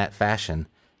educate them in that fashion,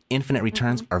 infinite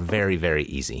returns are very, very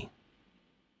easy.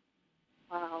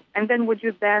 Wow. And then would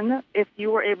you then, if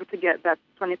you were able to get that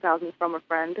 $20,000 from a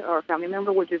friend or a family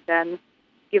member, would you then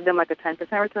give them like a 10%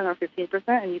 return or 15%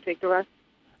 and you take the rest?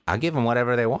 I'll give them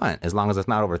whatever they want as long as it's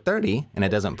not over 30 and it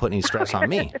doesn't put any stress on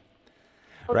me.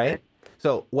 Right?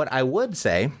 So what I would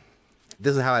say,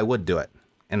 this is how I would do it.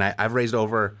 And I've raised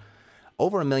over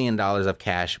 $1 million of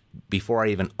cash before I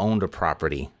even owned a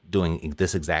property doing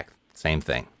this exact same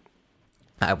thing.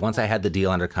 Once I had the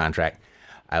deal under contract,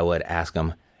 I would ask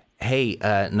them, hey,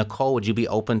 Nicole, would you be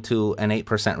open to an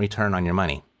 8% return on your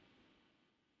money?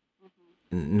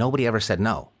 Nobody ever said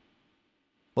no.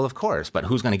 Well, of course, but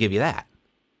who's going to give you that?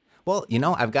 Well,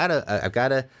 I've got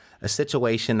a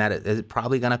situation that is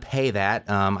probably going to pay that.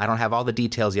 I don't have all the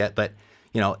details yet, but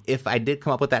if I did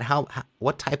come up with that,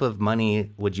 what type of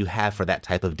money would you have for that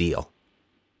type of deal?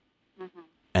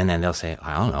 And then they'll say,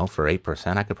 I don't know, for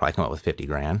 8%, I could probably come up with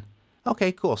 $50,000.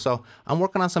 Okay, cool. So I'm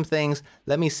working on some things.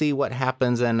 Let me see what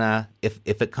happens. And if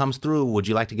it comes through, would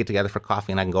you like to get together for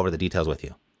coffee and I can go over the details with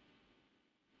you?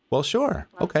 Well, sure.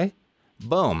 Okay.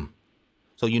 Boom.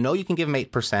 So you can give them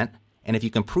 8%. And if you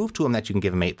can prove to them that you can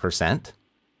give them 8%,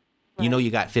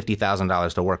 you got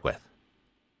 $50,000 to work with.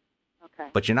 Okay.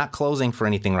 But you're not closing for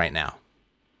anything right now.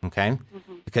 Okay?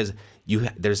 Because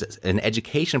there's an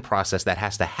education process that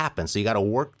has to happen. So you got to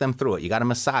work them through it. You got to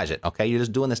massage it. Okay? You're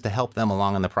just doing this to help them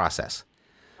along in the process.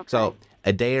 Okay. So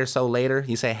a day or so later,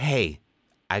 you say, hey,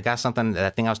 I got something,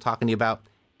 that thing I was talking to you about,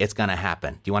 it's going to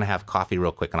happen. Do you want to have coffee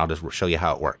real quick? And I'll just show you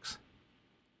how it works.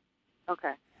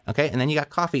 Okay. Okay? And then you got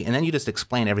coffee, and then you just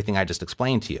explain everything I just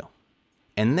explained to you.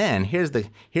 And then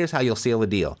here's how you'll seal the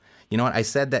deal. You know what? I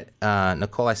said that,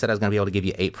 Nicole, I said I was going to be able to give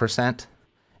you 8%.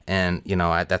 And,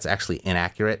 that's actually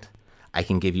inaccurate. I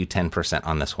can give you 10%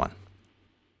 on this one.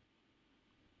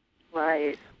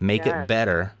 Right. Make it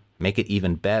better. Make it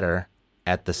even better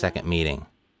at the second meeting.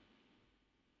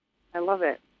 I love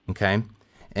it. Okay?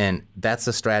 And that's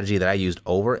a strategy that I used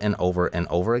over and over and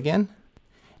over again.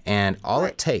 And all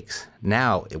it takes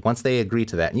now, once they agree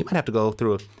to that, and you might have to go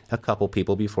through a couple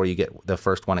people before you get the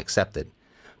first one accepted.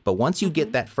 But once you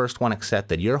get that first one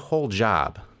accepted, your whole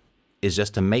job is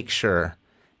just to make sure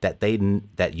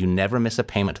that you never miss a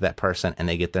payment to that person and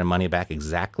they get their money back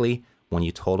exactly when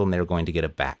you told them they were going to get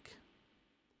it back.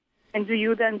 And do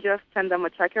you then just send them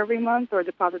a check every month or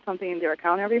deposit something in their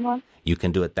account every month? You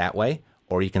can do it that way,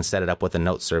 or you can set it up with a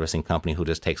note servicing company who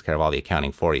just takes care of all the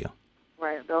accounting for you.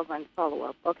 Right, that was my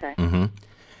follow-up. Okay. Mm-hmm.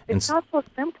 It's not so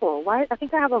simple. Why? I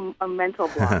think I have a mental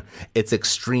block. It's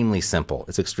extremely simple.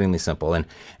 It's extremely simple. And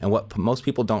what most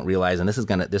people don't realize, and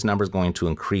this number is going to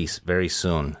increase very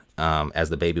soon as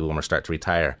the baby boomers start to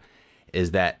retire,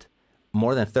 is that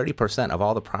more than 30% of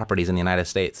all the properties in the United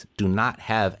States do not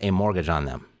have a mortgage on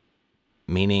them.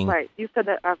 Meaning, right. You said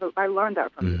that. I learned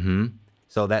that from you.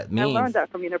 So that means I learned that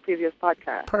from you in a previous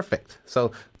podcast. Perfect.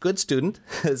 So good student.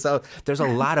 So there's a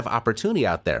lot of opportunity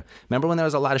out there. Remember when there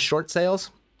was a lot of short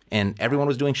sales and everyone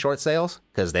was doing short sales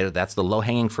because that's the low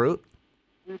hanging fruit?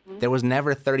 There was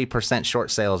never 30%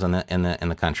 short sales in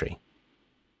the country.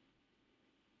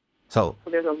 So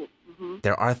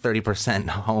there are 30%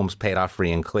 homes paid off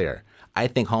free and clear. I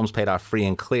think homes paid off free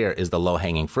and clear is the low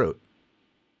hanging fruit.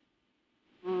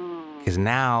 Because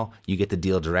now you get to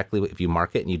deal directly if you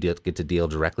market and you get to deal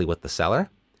directly with the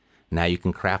seller. Now you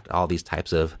can craft all these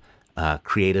types of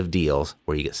creative deals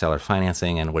where you get seller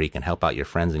financing and where you can help out your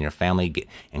friends and your family,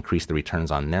 increase the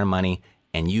returns on their money,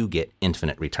 and you get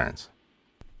infinite returns.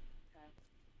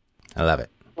 I love it.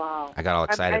 Wow. I got all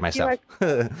excited myself.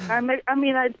 I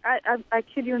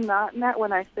kid you not, Matt,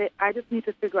 when I say I just need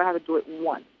to figure out how to do it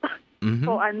once.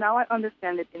 So now I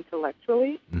understand it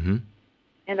intellectually.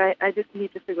 And I just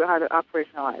need to figure out how to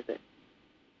operationalize it.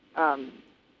 I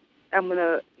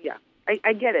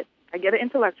get it. I get it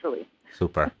intellectually.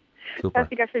 Super. I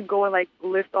think I should go and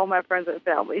list all my friends and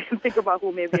family and think about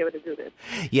who may be able to do this.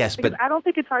 Yes, because but I don't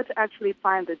think it's hard to actually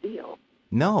find the deal.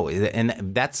 No, and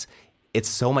it's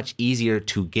so much easier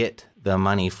to get the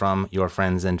money from your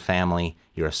friends and family,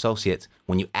 your associates,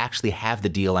 when you actually have the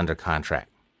deal under contract.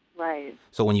 Right.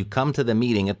 So when you come to the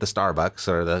meeting at the Starbucks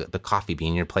or the Coffee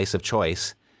Bean, your place of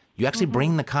choice, you actually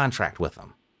bring the contract with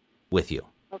you.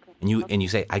 Okay. And you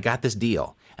say, I got this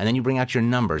deal. And then you bring out your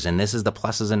numbers, and this is the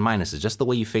pluses and minuses, just the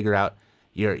way you figure out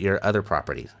your other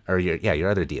properties or your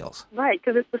other deals. Right,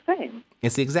 because it's the same.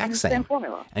 It's the exact same. Same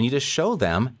formula. And you just show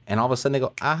them, and all of a sudden they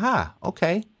go, aha,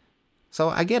 okay. So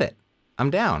I get it. I'm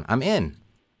down. I'm in.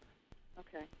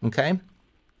 Okay?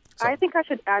 So, I think I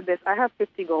should add this. I have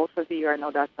 50 goals for the year. I know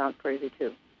that sounds crazy,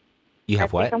 too. You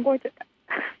have what? I'm going to...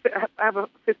 I have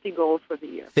 50 goals for the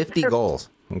year. 50 goals.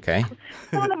 Okay.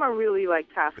 Some of them are really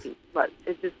tasky, but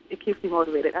it keeps me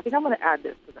motivated. I think I'm going to add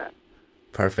this to that.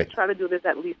 Perfect. Try to do this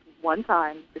at least one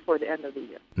time before the end of the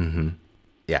year.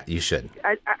 Yeah, you should.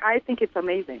 I think it's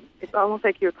amazing. It's almost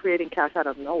like you're creating cash out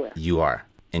of nowhere. You are.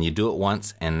 and you do it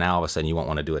once, and now all of a sudden you won't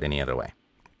want to do it any other way.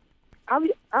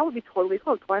 I would be totally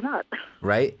hooked. Why not?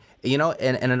 Right?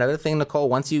 And another thing, Nicole,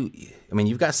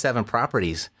 you've got 7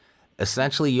 properties.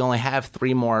 Essentially, you only have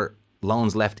 3 more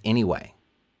loans left anyway.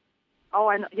 Oh,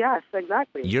 I know. Yes,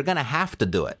 exactly. You're going to have to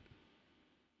do it.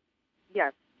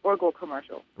 Yes, or go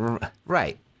commercial.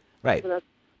 Right. So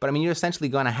But you're essentially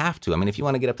going to have to. If you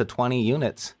want to get up to 20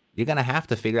 units, you're going to have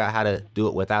to figure out how to do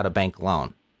it without a bank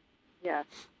loan. yes.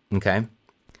 Okay?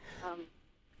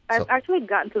 I've actually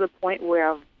gotten to the point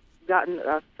where I've gotten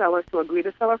a seller to agree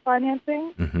to seller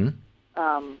financing. Mm-hmm.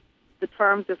 The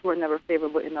terms just were never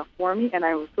favorable enough for me, and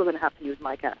I was still going to have to use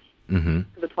my cash Mm-hmm.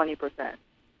 to the 20%. So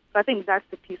I think that's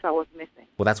the piece I was missing.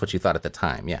 Well, that's what you thought at the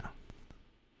time, yeah.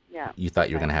 Yeah. You thought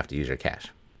you were going to have to use your cash.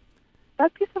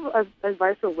 That piece of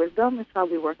advice or wisdom is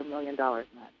probably worth $1 million, Matt.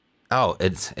 Oh,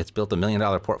 it's built $1 million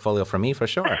portfolio for me, for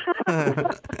sure.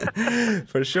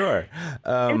 For sure.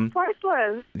 It's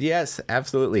priceless. Yes,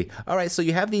 absolutely. All right, so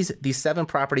you have these 7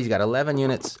 properties. You got 11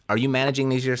 units. Are you managing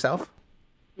these yourself?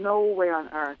 No way on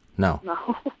earth. No.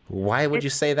 No. Why would you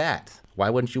say that? Why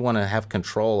wouldn't you want to have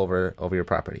control over your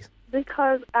properties?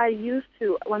 Because I used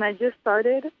to. When I just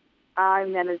started, I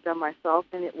managed them myself,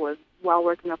 and it was while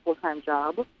working a full-time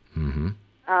job. Mm-hmm.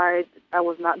 I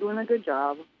was not doing a good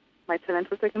job. My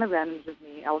tenants were taking advantage of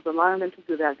me. I was allowing them to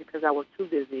do that because I was too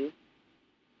busy.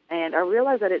 And I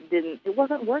realized that it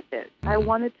wasn't worth it. I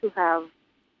wanted to have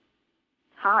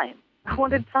time. I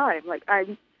wanted time. Like,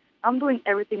 I'm doing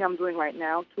everything I'm doing right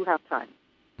now to have time.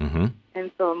 Mm-hmm.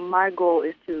 And so my goal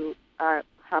is to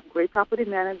have great property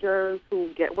managers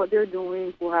who get what they're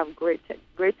doing, who have great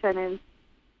tenants,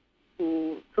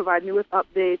 who provide me with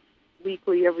updates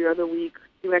weekly, every other week,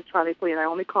 electronically, and I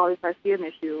only call if I see an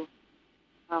issue.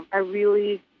 I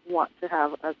really want to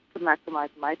maximize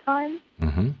my time,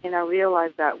 Mm-hmm. and I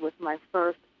realized that with my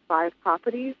first 5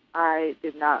 properties, I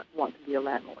did not want to be a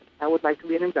landlord. I would like to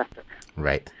be an investor.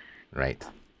 Right.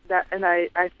 And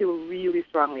I feel really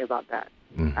strongly about that.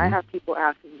 Mm-hmm. I have people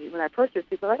asking me, when I purchase,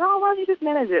 people are like, oh, why don't you just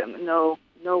manage it? No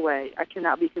way. I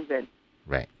cannot be convinced.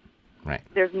 Right.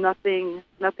 There's nothing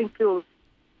feels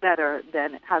better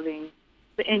than having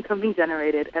the income being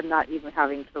generated and not even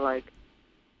having to,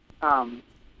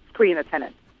 screen a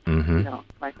tenant, Mm-hmm.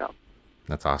 myself.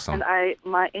 That's awesome. And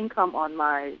my income on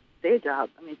my day job,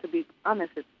 to be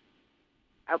honest,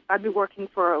 I'd be working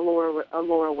for a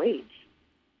lower wage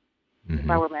if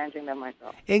I were managing them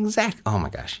myself. Exactly. Oh my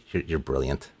gosh, you're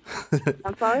brilliant.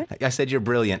 I'm sorry? I said you're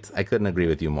brilliant. I couldn't agree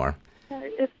with you more.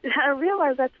 I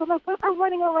realized that I'm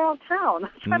running around town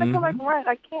trying to collect rent.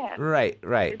 I can't. Right.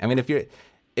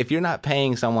 If you're not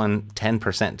paying someone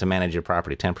 10% to manage your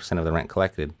property, 10% of the rent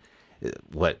collected,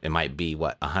 it might be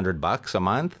 $100 a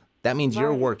month. That means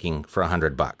you're working for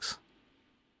 $100.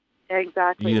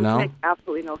 Exactly. It makes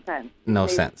absolutely no sense. No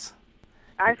sense.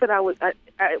 I said it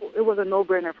was a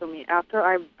no-brainer for me. After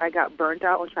I got burnt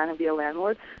out on trying to be a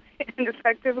landlord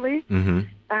effectively, Mm-hmm.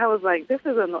 I was like,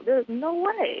 there's no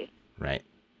way. Right.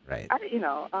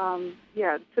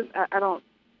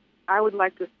 I would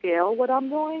like to scale what I'm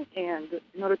doing, and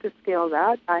in order to scale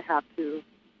that, I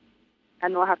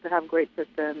know I have to have great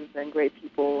systems and great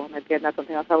people, and again, that's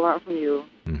something else I learned from you.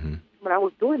 Mm-hmm. But I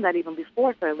was doing that even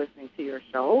before I started listening to your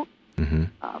show, Mm-hmm.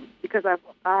 because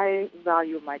I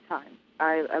value my time.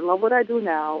 I love what I do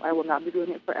now. I will not be doing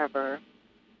it forever.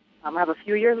 I have a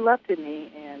few years left in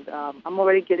me, and I'm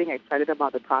already getting excited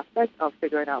about the prospect of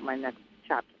figuring out my next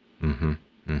chapter. Mm-hmm.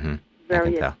 Mm-hmm.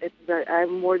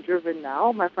 I'm more driven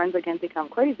now. My friends again think I'm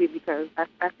crazy because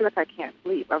I feel like I can't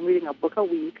sleep. I'm reading a book a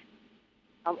week.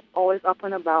 I'm always up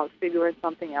and about figuring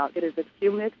something out. It is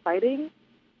extremely exciting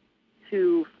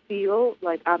to feel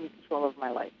like I'm in control of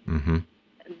my life. Mm-hmm.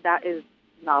 That is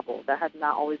novel. That has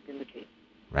not always been the case.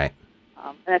 Right.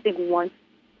 And I think once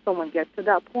someone gets to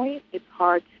that point, it's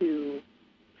hard to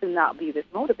not be this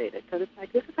motivated because it's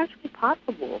like, this is actually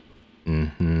possible.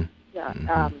 Mm-hmm. Yeah.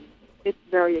 Mm-hmm. It's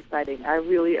very exciting. I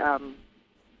really I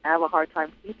have a hard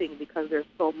time sleeping because there's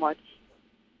so much.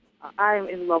 I'm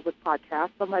in love with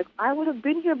podcasts. I'm like, I would have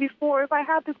been here before if I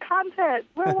had this content.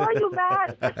 Where were you,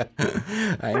 Matt?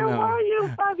 Where were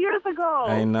you 5 years ago?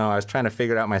 I know. I was trying to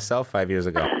figure it out myself 5 years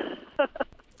ago.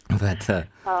 But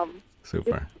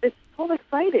super. It's so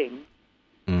exciting.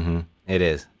 Mm-hmm. It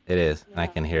is. Yeah. I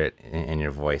can hear it in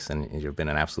your voice, and you've been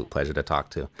an absolute pleasure to talk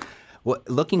to. Well,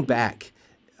 looking back,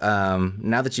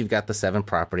 now that you've got the 7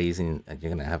 properties and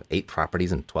you're going to have 8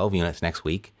 properties and 12 units next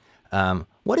week,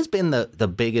 what has been the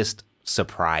biggest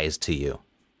surprise to you?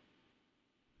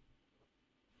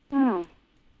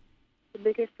 The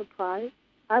biggest surprise?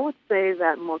 I would say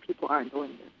that more people aren't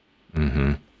doing this.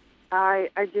 Mm-hmm.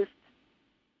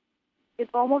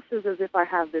 it's almost as if I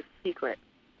have this secret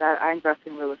that I invest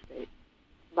in real estate.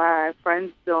 My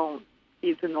friends don't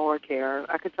seem to know or care.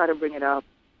 I could try to bring it up.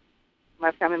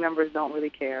 My family members don't really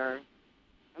care.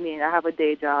 I mean, I have a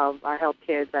day job. I help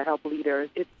kids. I help leaders.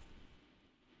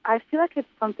 I feel like it's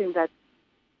something that's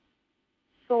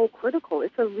so critical.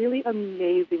 It's a really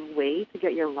amazing way to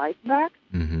get your life back.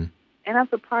 Mm-hmm. And I'm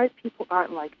surprised people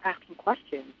aren't, like, asking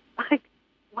questions. Like,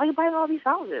 why are you buying all these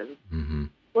houses? Mm-hmm.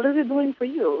 What is it doing for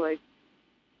you? Like,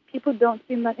 people don't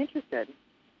seem that interested.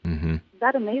 Mm-hmm.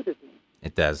 That amazes me.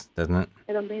 It does, doesn't it?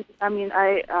 It amazes. I mean,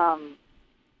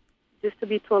 just to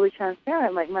be totally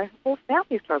transparent, like, my whole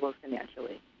family struggles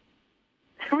financially.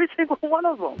 Every single one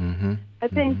of them. Mm-hmm. I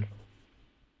think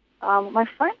my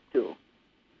friends do.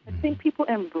 I think people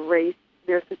embrace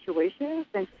their situations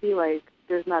and feel like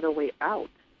there's not a way out.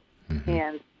 Mm-hmm.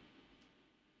 And,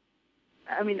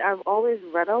 I mean, I've always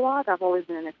read a lot. I've always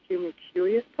been an extremely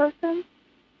curious person.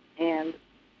 And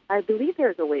I believe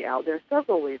there's a way out. There are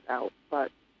several ways out.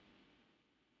 But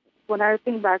when I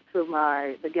think back to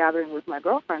the gathering with my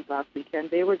girlfriends last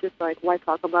weekend, they were just like, why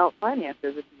talk about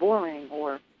finances? It's boring.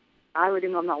 Or I already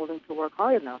know I'm not willing to work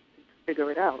hard enough to figure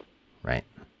it out. Right.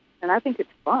 And I think it's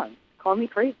fun. Call me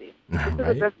crazy. This is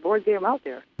the best board game out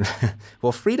there.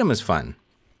 Well, freedom is fun.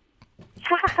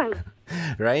 Yes.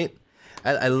 Right?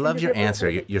 I love your answer.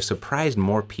 You're surprised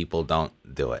more people don't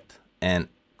do it. And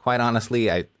quite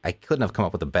honestly, I couldn't have come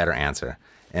up with a better answer.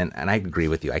 And I agree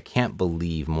with you. I can't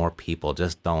believe more people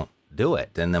just don't do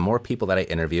it. And the more people that I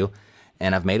interview,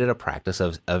 and I've made it a practice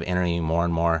of interviewing more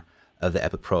and more of the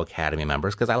Epic Pro Academy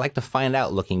members, because I like to find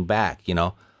out, looking back, you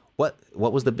know, what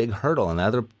was the big hurdle? And the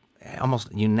other,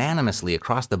 almost unanimously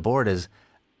across the board, is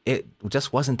it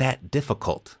just wasn't that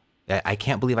difficult. I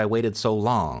can't believe I waited so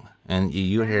long. And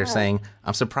you're here saying,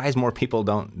 I'm surprised more people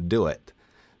don't do it.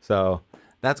 So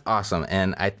that's awesome.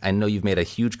 And I know you've made a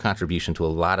huge contribution to a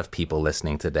lot of people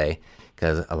listening today,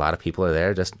 because a lot of people are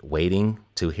there just waiting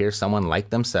to hear someone like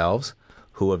themselves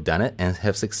who have done it and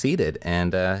have succeeded.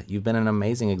 And you've been an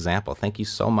amazing example. Thank you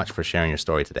so much for sharing your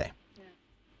story today.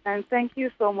 And thank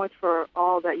you so much for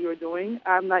all that you're doing.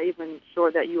 I'm not even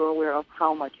sure that you are aware of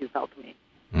how much you've helped me.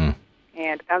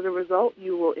 And as a result,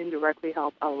 you will indirectly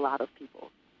help a lot of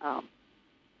people,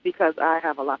 because I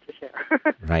have a lot to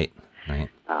share. Right.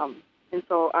 And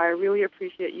so I really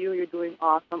appreciate you. You're doing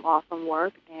awesome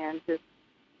work. And just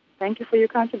thank you for your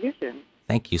contribution.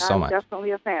 Thank you so much. I'm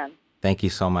definitely a fan. Thank you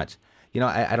so much. You know,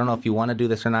 I don't know if you want to do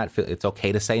this or not. It's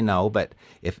okay to say no, but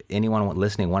if anyone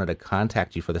listening wanted to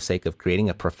contact you for the sake of creating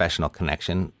a professional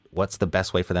connection, what's the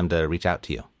best way for them to reach out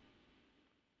to you?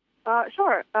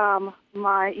 Sure.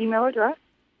 My email address,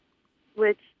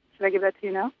 which, should I give that to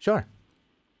you now? Sure.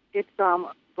 It's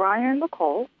Bryan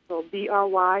Nicole, so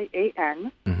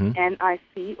BRYAN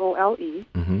NICOLE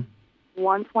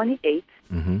 128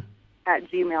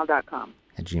 at gmail.com.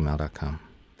 At gmail.com.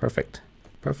 Perfect.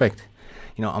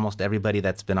 You know, almost everybody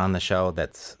that's been on the show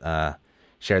that's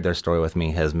shared their story with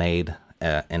me has made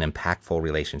an impactful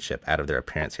relationship out of their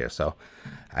appearance here. So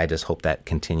I just hope that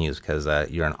continues, because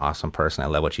you're an awesome person. I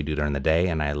love what you do during the day,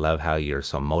 and I love how you're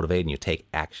so motivated and you take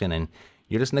action, and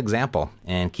you're just an example.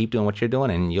 And keep doing what you're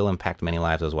doing, and you'll impact many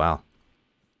lives as well.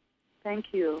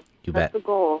 Thank you. bet. That's the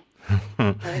goal.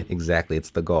 Right? Exactly.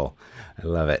 It's the goal. I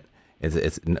love it.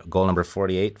 It's goal number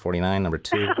 48, 49, number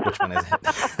 2. Which one is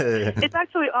it? It's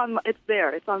actually it's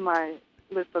there. It's on my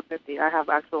list of 50. I have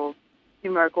actual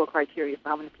numerical criteria for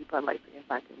how many people I'd like to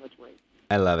impact in which way.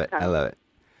 I love it.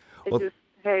 It's just,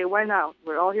 hey, why not?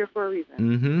 We're all here for a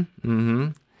reason.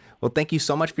 Well, thank you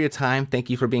so much for your time.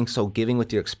 Thank you for being so giving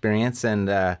with your experience,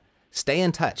 and stay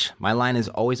in touch. My line is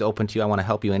always open to you. I want to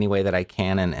help you any way that I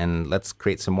can, and let's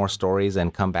create some more stories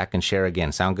and come back and share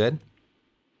again. Sound good?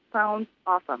 Sounds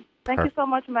awesome. Thank you so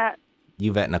much, Matt.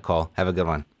 You bet, Nicole. Have a good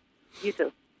one. You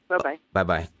too. Bye-bye.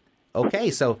 Bye-bye.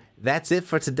 Okay, so that's it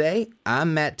for today.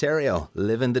 I'm Matt Theriault,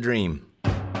 living the dream.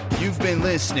 You've been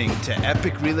listening to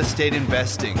Epic Real Estate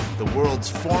Investing, the world's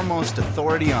foremost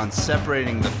authority on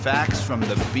separating the facts from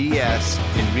the BS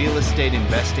in real estate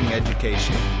investing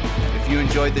education. If you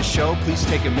enjoyed the show, please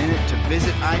take a minute to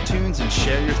visit iTunes and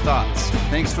share your thoughts.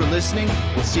 Thanks for listening.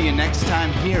 We'll see you next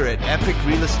time here at Epic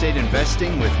Real Estate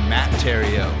Investing with Matt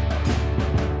Theriault.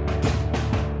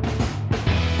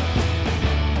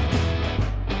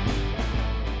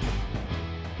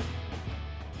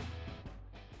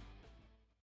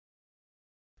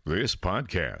 This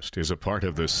podcast is a part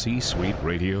of the C-Suite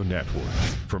Radio Network.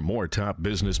 For more top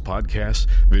business podcasts,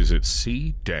 visit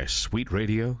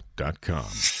c-suiteradio.com.